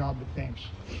got a job, but thanks.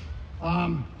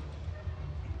 I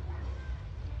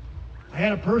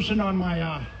had a person on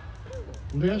my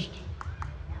list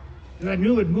that I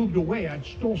knew had moved away. I'd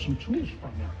stole some tools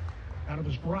from him out of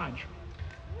his garage.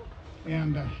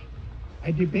 And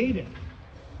I debated.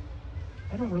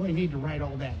 I don't really need to write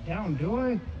all that down, do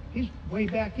I? He's way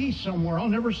back east somewhere. I'll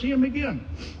never see him again.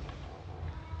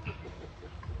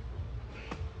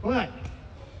 But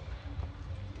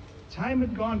time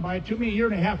had gone by. It took me a year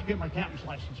and a half to get my captain's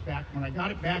license back. When I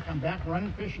got it back, I'm back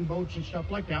running fishing boats and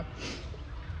stuff like that.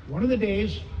 One of the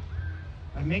days,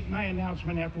 I make my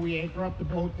announcement after we anchor up the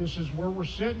boat. This is where we're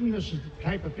sitting. This is the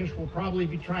type of fish we'll probably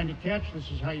be trying to catch. This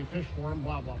is how you fish for them,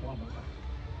 blah, blah, blah, blah, blah.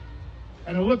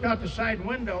 And I look out the side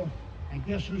window, and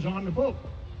guess who's on the boat?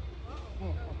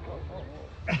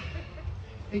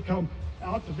 He come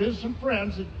out to visit some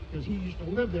friends because he used to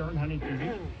live there in Huntington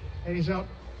Beach, and he's out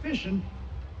fishing.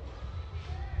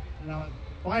 And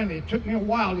finally, it took me a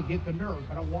while to get the nerve,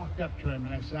 but I walked up to him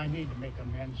and I said, I need to make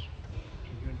amends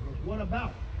to you. And he goes, what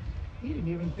about? He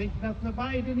didn't even think nothing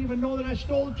about it. He didn't even know that I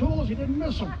stole the tools. He didn't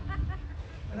miss them.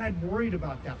 And I'd worried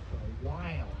about that for a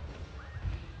while.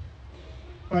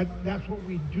 But that's what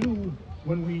we do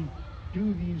when we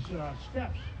do these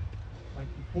steps, like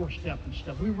the 4 step and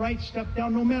stuff. We write stuff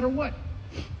down no matter what.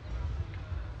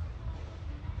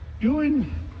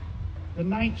 Doing the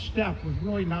 9th step was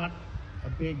really not a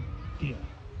big deal.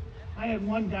 I had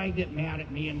one guy get mad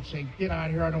at me and say, get out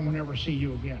of here, I don't want to ever see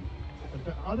you again. But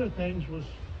the other things was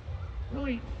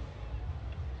really,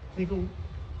 they go,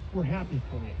 we're happy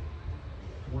for you.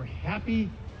 We're happy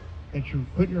that you're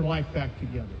putting your life back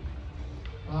together.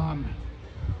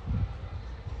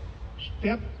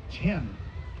 Step 10,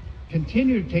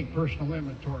 continue to take personal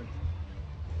inventory.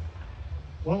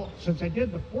 Well, since I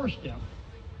did the 4 step,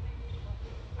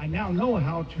 I now know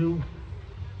how to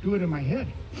do it in my head.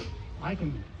 I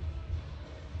can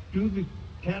do the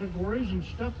categories and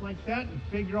stuff like that and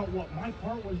figure out what my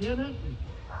part was in it.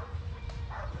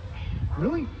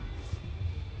 Really?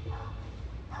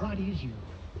 A lot easier.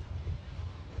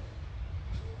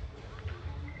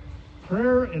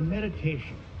 Prayer and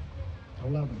meditation,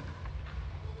 11.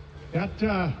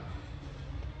 That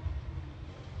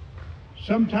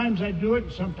Sometimes I do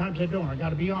it, sometimes I don't. I got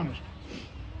to be honest.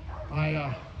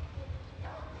 I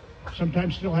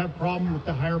sometimes still have problem with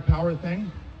the higher power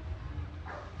thing.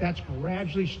 That's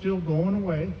gradually still going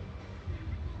away.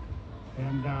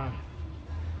 And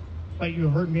but you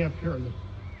heard me up here.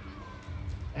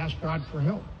 Ask God for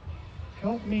help.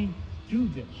 Help me do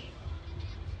this.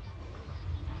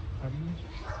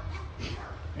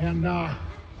 And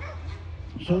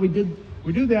so we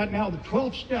do that now. The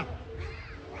 12th step.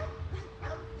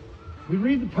 We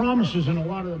read the promises in a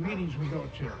lot of the meetings we go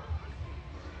to.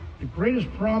 The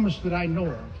greatest promise that I know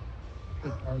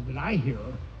of, or that I hear,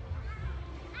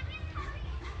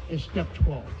 is step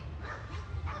 12.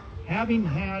 Having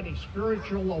had a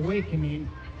spiritual awakening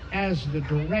as the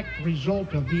direct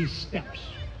result of these steps.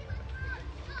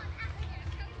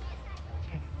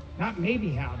 Not maybe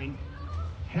having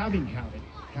had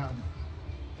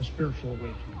a spiritual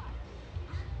awakening.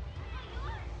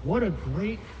 What a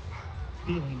great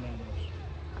feeling that is.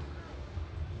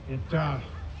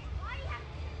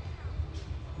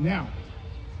 Now,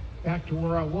 back to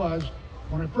where I was.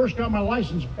 When I first got my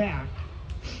license back,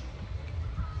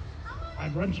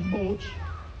 I'd run some boats,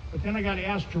 but then I got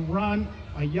asked to run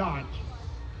a yacht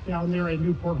down there in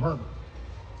Newport Harbor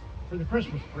for the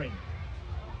Christmas parade.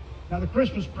 Now, the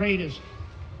Christmas parade is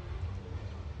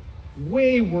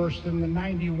way worse than the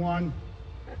 91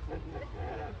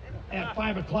 at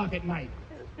 5 o'clock at night.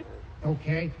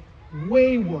 Okay?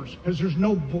 Way worse, because there's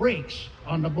no brakes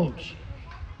on the boats.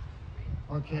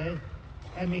 Okay?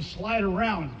 And they slide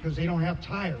around because they don't have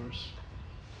tires.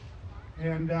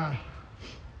 And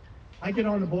I get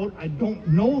on the boat. I don't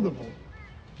know the boat.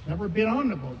 Never been on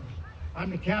the boat.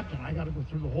 I'm the captain. I got to go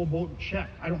through the whole boat and check.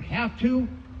 I don't have to.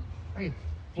 I can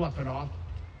fluff it off.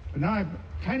 But now I'm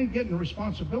kind of getting the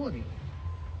responsibility.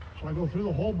 So I go through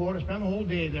the whole boat. I spend the whole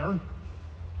day there.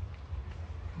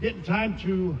 Getting time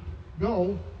to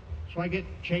go. So I get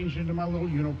changed into my little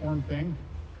uniform thing.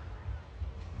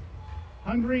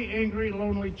 Hungry, angry,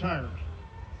 lonely, tired.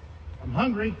 I'm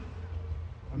hungry.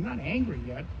 I'm not angry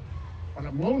yet, but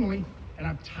I'm lonely and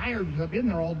I'm tired because I've been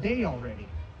there all day already.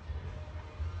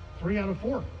 3 out of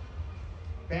 4.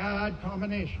 Bad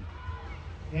combination.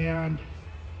 And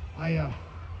I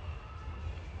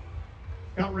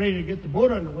got ready to get the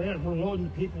boat underway, and we're loading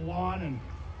the people on, and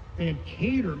they had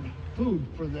catered food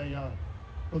for the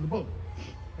boat.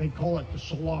 They call it the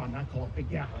salon. I call it the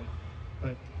galley.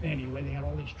 But anyway, they had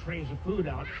all these trays of food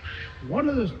out. One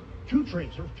of the there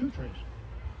was 2 trays.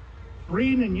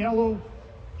 Green and yellow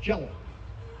Jell-O.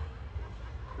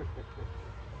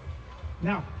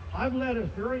 Now, I've led a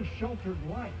very sheltered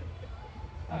life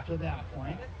up to that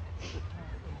point.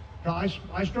 I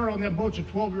started on that boats at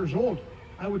 12 years old.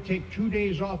 I would take 2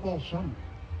 days off all summer.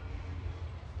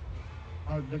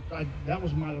 That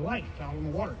was my life out on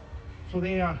the water. So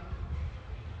I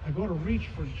go to reach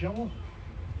for Jell-O,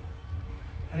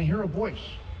 and I hear a voice,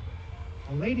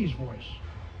 a lady's voice.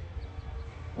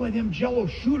 Boy, them Jell-O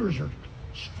shooters are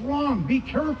strong. Be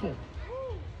careful.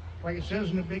 Like it says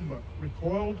in the big book,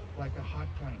 recoiled like a hot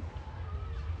flame.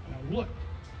 And I looked.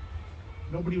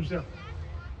 Nobody was there.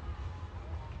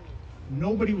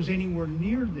 Nobody was anywhere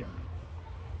near there.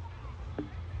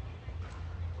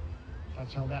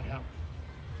 That's how that happened.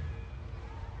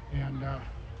 And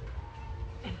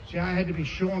see, I had to be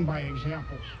shown by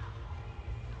examples.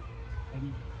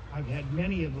 And I've had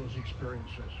many of those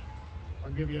experiences.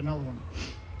 I'll give you another one.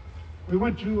 We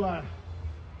went to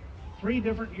 3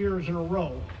 different years in a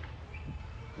row.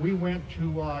 We went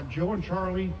to Joe and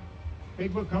Charlie,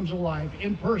 Big Book Comes Alive,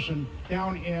 in person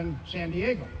down in San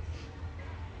Diego.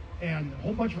 And a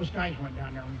whole bunch of us guys went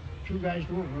down there. 2 guys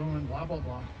to a room and blah, blah,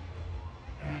 blah.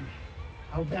 And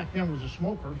I back then was a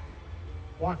smoker.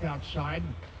 Walk outside,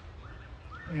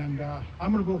 and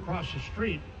I'm going to go across the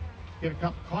street, get a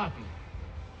cup of coffee.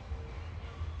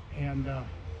 And I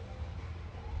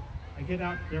get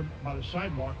out there by the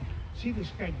sidewalk, see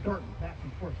this guy darting back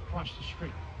and forth across the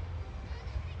street.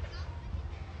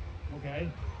 Okay?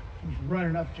 He's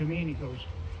running up to me, and he goes,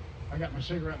 I got my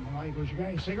cigarette in my mouth. He goes, you got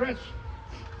any cigarettes?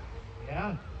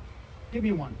 Yeah? Give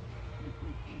me one.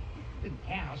 Didn't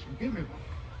ask, give me one.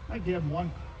 I give him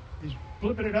one. He's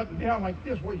flipping it up and down like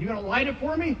this. What, you gonna light it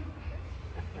for me?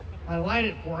 I light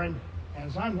it for him.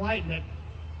 As I'm lighting it,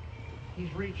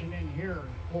 he's reaching in here and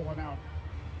pulling out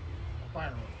a fire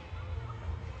hose.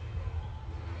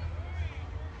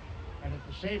 And at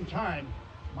the same time,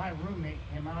 my roommate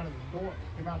came out the door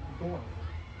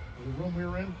of the room we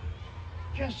were in.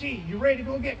 Jesse, you ready to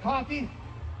go get coffee?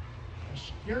 I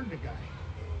scared the guy.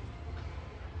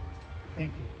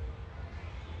 Thank you.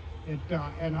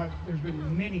 There's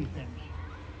been many things.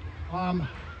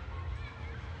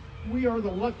 We are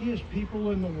the luckiest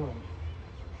people in the world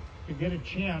to get a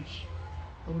chance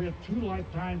to live 2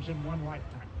 lifetimes in 1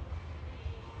 lifetime.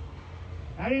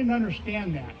 I didn't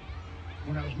understand that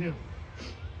when I was new.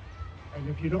 And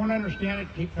if you don't understand it,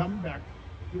 keep coming back.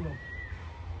 You will.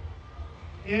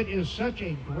 It is such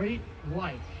a great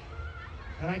life.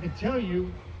 And I can tell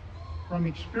you from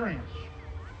experience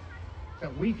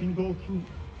that we can go through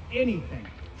anything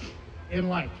in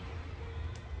life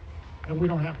and we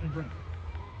don't have to drink.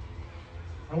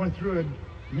 I went through a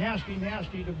nasty,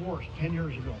 nasty divorce 10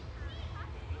 years ago.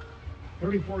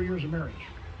 34 years of marriage.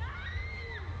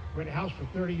 We had a house for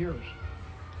 30 years.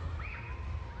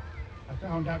 I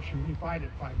found out she refied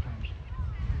it 5 times.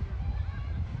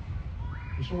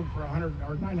 We sold it for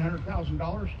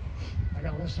 $900,000. I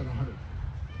got less than 100.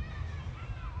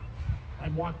 I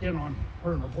walked in on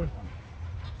her and her boyfriend.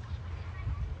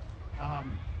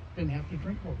 Didn't have to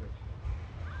drink over it.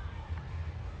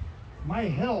 My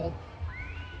health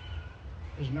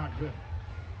is not good.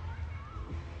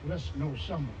 Let's know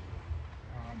someone.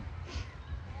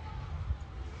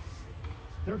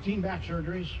 13 back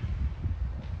surgeries.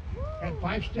 Had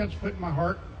 5 stents put in my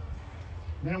heart.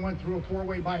 Then I went through a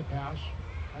 4-way bypass.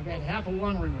 I've had half a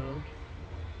lung removed.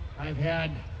 I've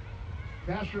had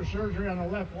vascular surgery on the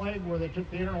left leg where they took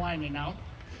the inner lining out.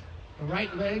 The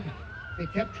right leg, they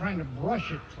kept trying to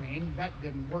brush it clean. That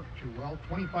didn't work too well.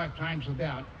 25 times of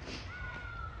that.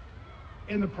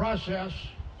 In the process,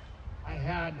 I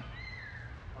had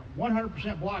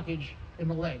 100% blockage in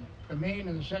the leg, the main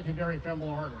and the secondary femoral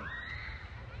artery.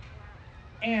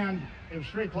 And it was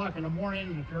 3 o'clock in the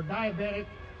morning. If you're diabetic,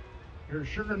 your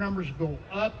sugar numbers go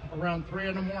up around 3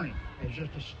 in the morning. It's just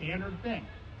a standard thing.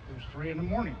 It was 3 in the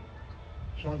morning.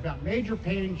 So I've got major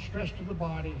pain, stress to the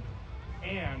body,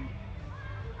 and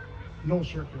no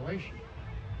circulation.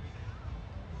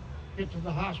 Get to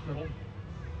the hospital,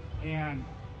 and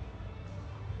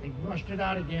they rushed it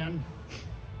out again,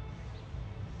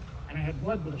 and I had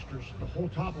blood blisters. The whole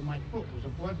top of my foot was a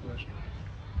blood blister.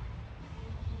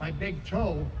 My big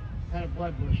toe had a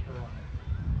blood blister on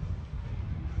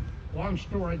it. Long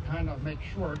story, kind of make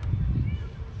short.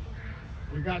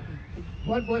 We got the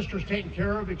blood blisters taken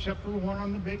care of, except for the one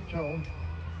on the big toe.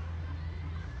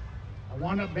 I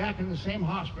wound up back in the same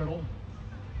hospital,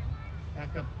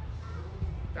 back up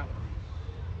that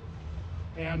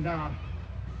way. And I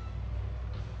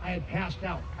had passed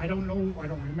out. I don't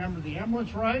remember the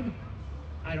ambulance ride.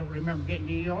 I don't remember getting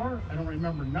to ER. I don't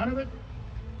remember none of it.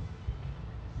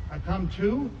 I come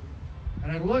to,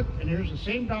 and I looked, and here's the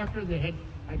same doctor that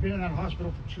I'd been in that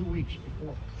hospital for 2 weeks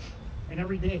before. And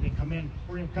every day they come in,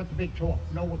 we're going to cut the big toe off.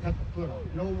 No, we'll cut the foot off.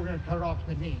 No, we're going to cut it off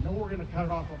the knee. No, we're going to cut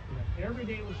it off up the hip. Every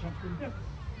day was something different.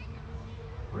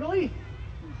 Really?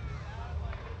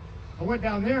 I went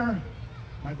down there.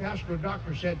 My vascular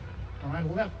doctor said, when I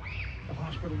left the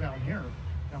hospital down here,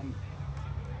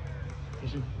 he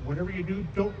said, whatever you do,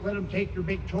 don't let them take your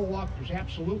big toe off. There's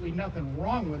absolutely nothing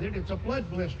wrong with it. It's a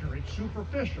blood blister. It's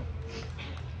superficial.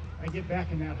 I get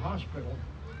back in that hospital,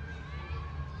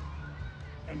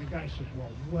 and the guy says, well,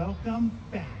 welcome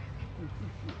back.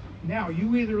 Now,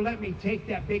 you either let me take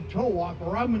that big toe off,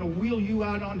 or I'm going to wheel you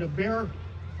out onto Bear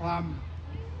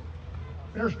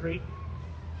Street.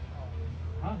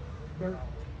 Huh? Bear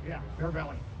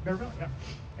Valley. Bear Valley, yeah.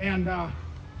 And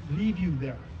leave you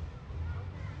there.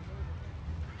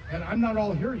 And I'm not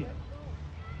all here yet.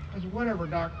 I said, whatever,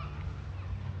 doc.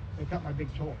 They cut my big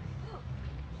toe.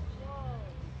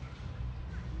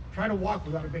 Try to walk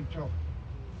without a big toe.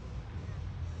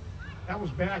 That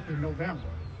was back in November.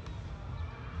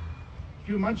 A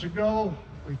few months ago,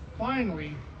 we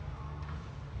finally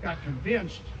got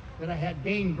convinced that I had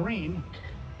gangrene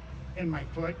in my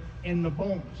foot, in the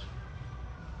bones.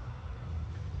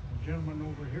 The gentleman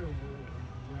over here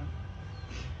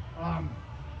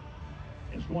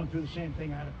is going through the same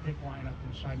thing. I had a PICC line up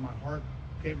inside my heart,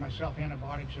 gave myself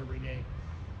antibiotics every day.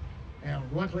 And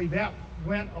luckily that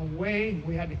went away.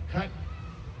 We had to cut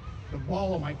the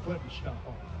ball of my foot and stuff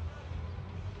off.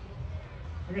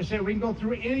 Like I said, we can go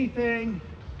through anything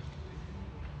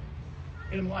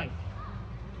in life.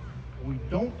 We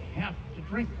don't have to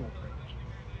drink over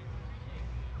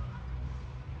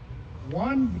it.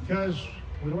 1, because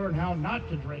we learn how not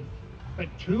to drink. But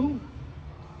 2,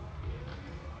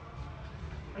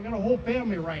 I got a whole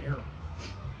family right here.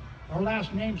 Our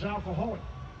last name's alcoholic.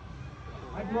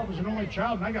 I grew up as an only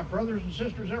child, and I got brothers and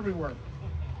sisters everywhere.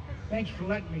 Thanks for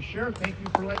letting me share. Thank you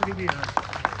for letting me be here.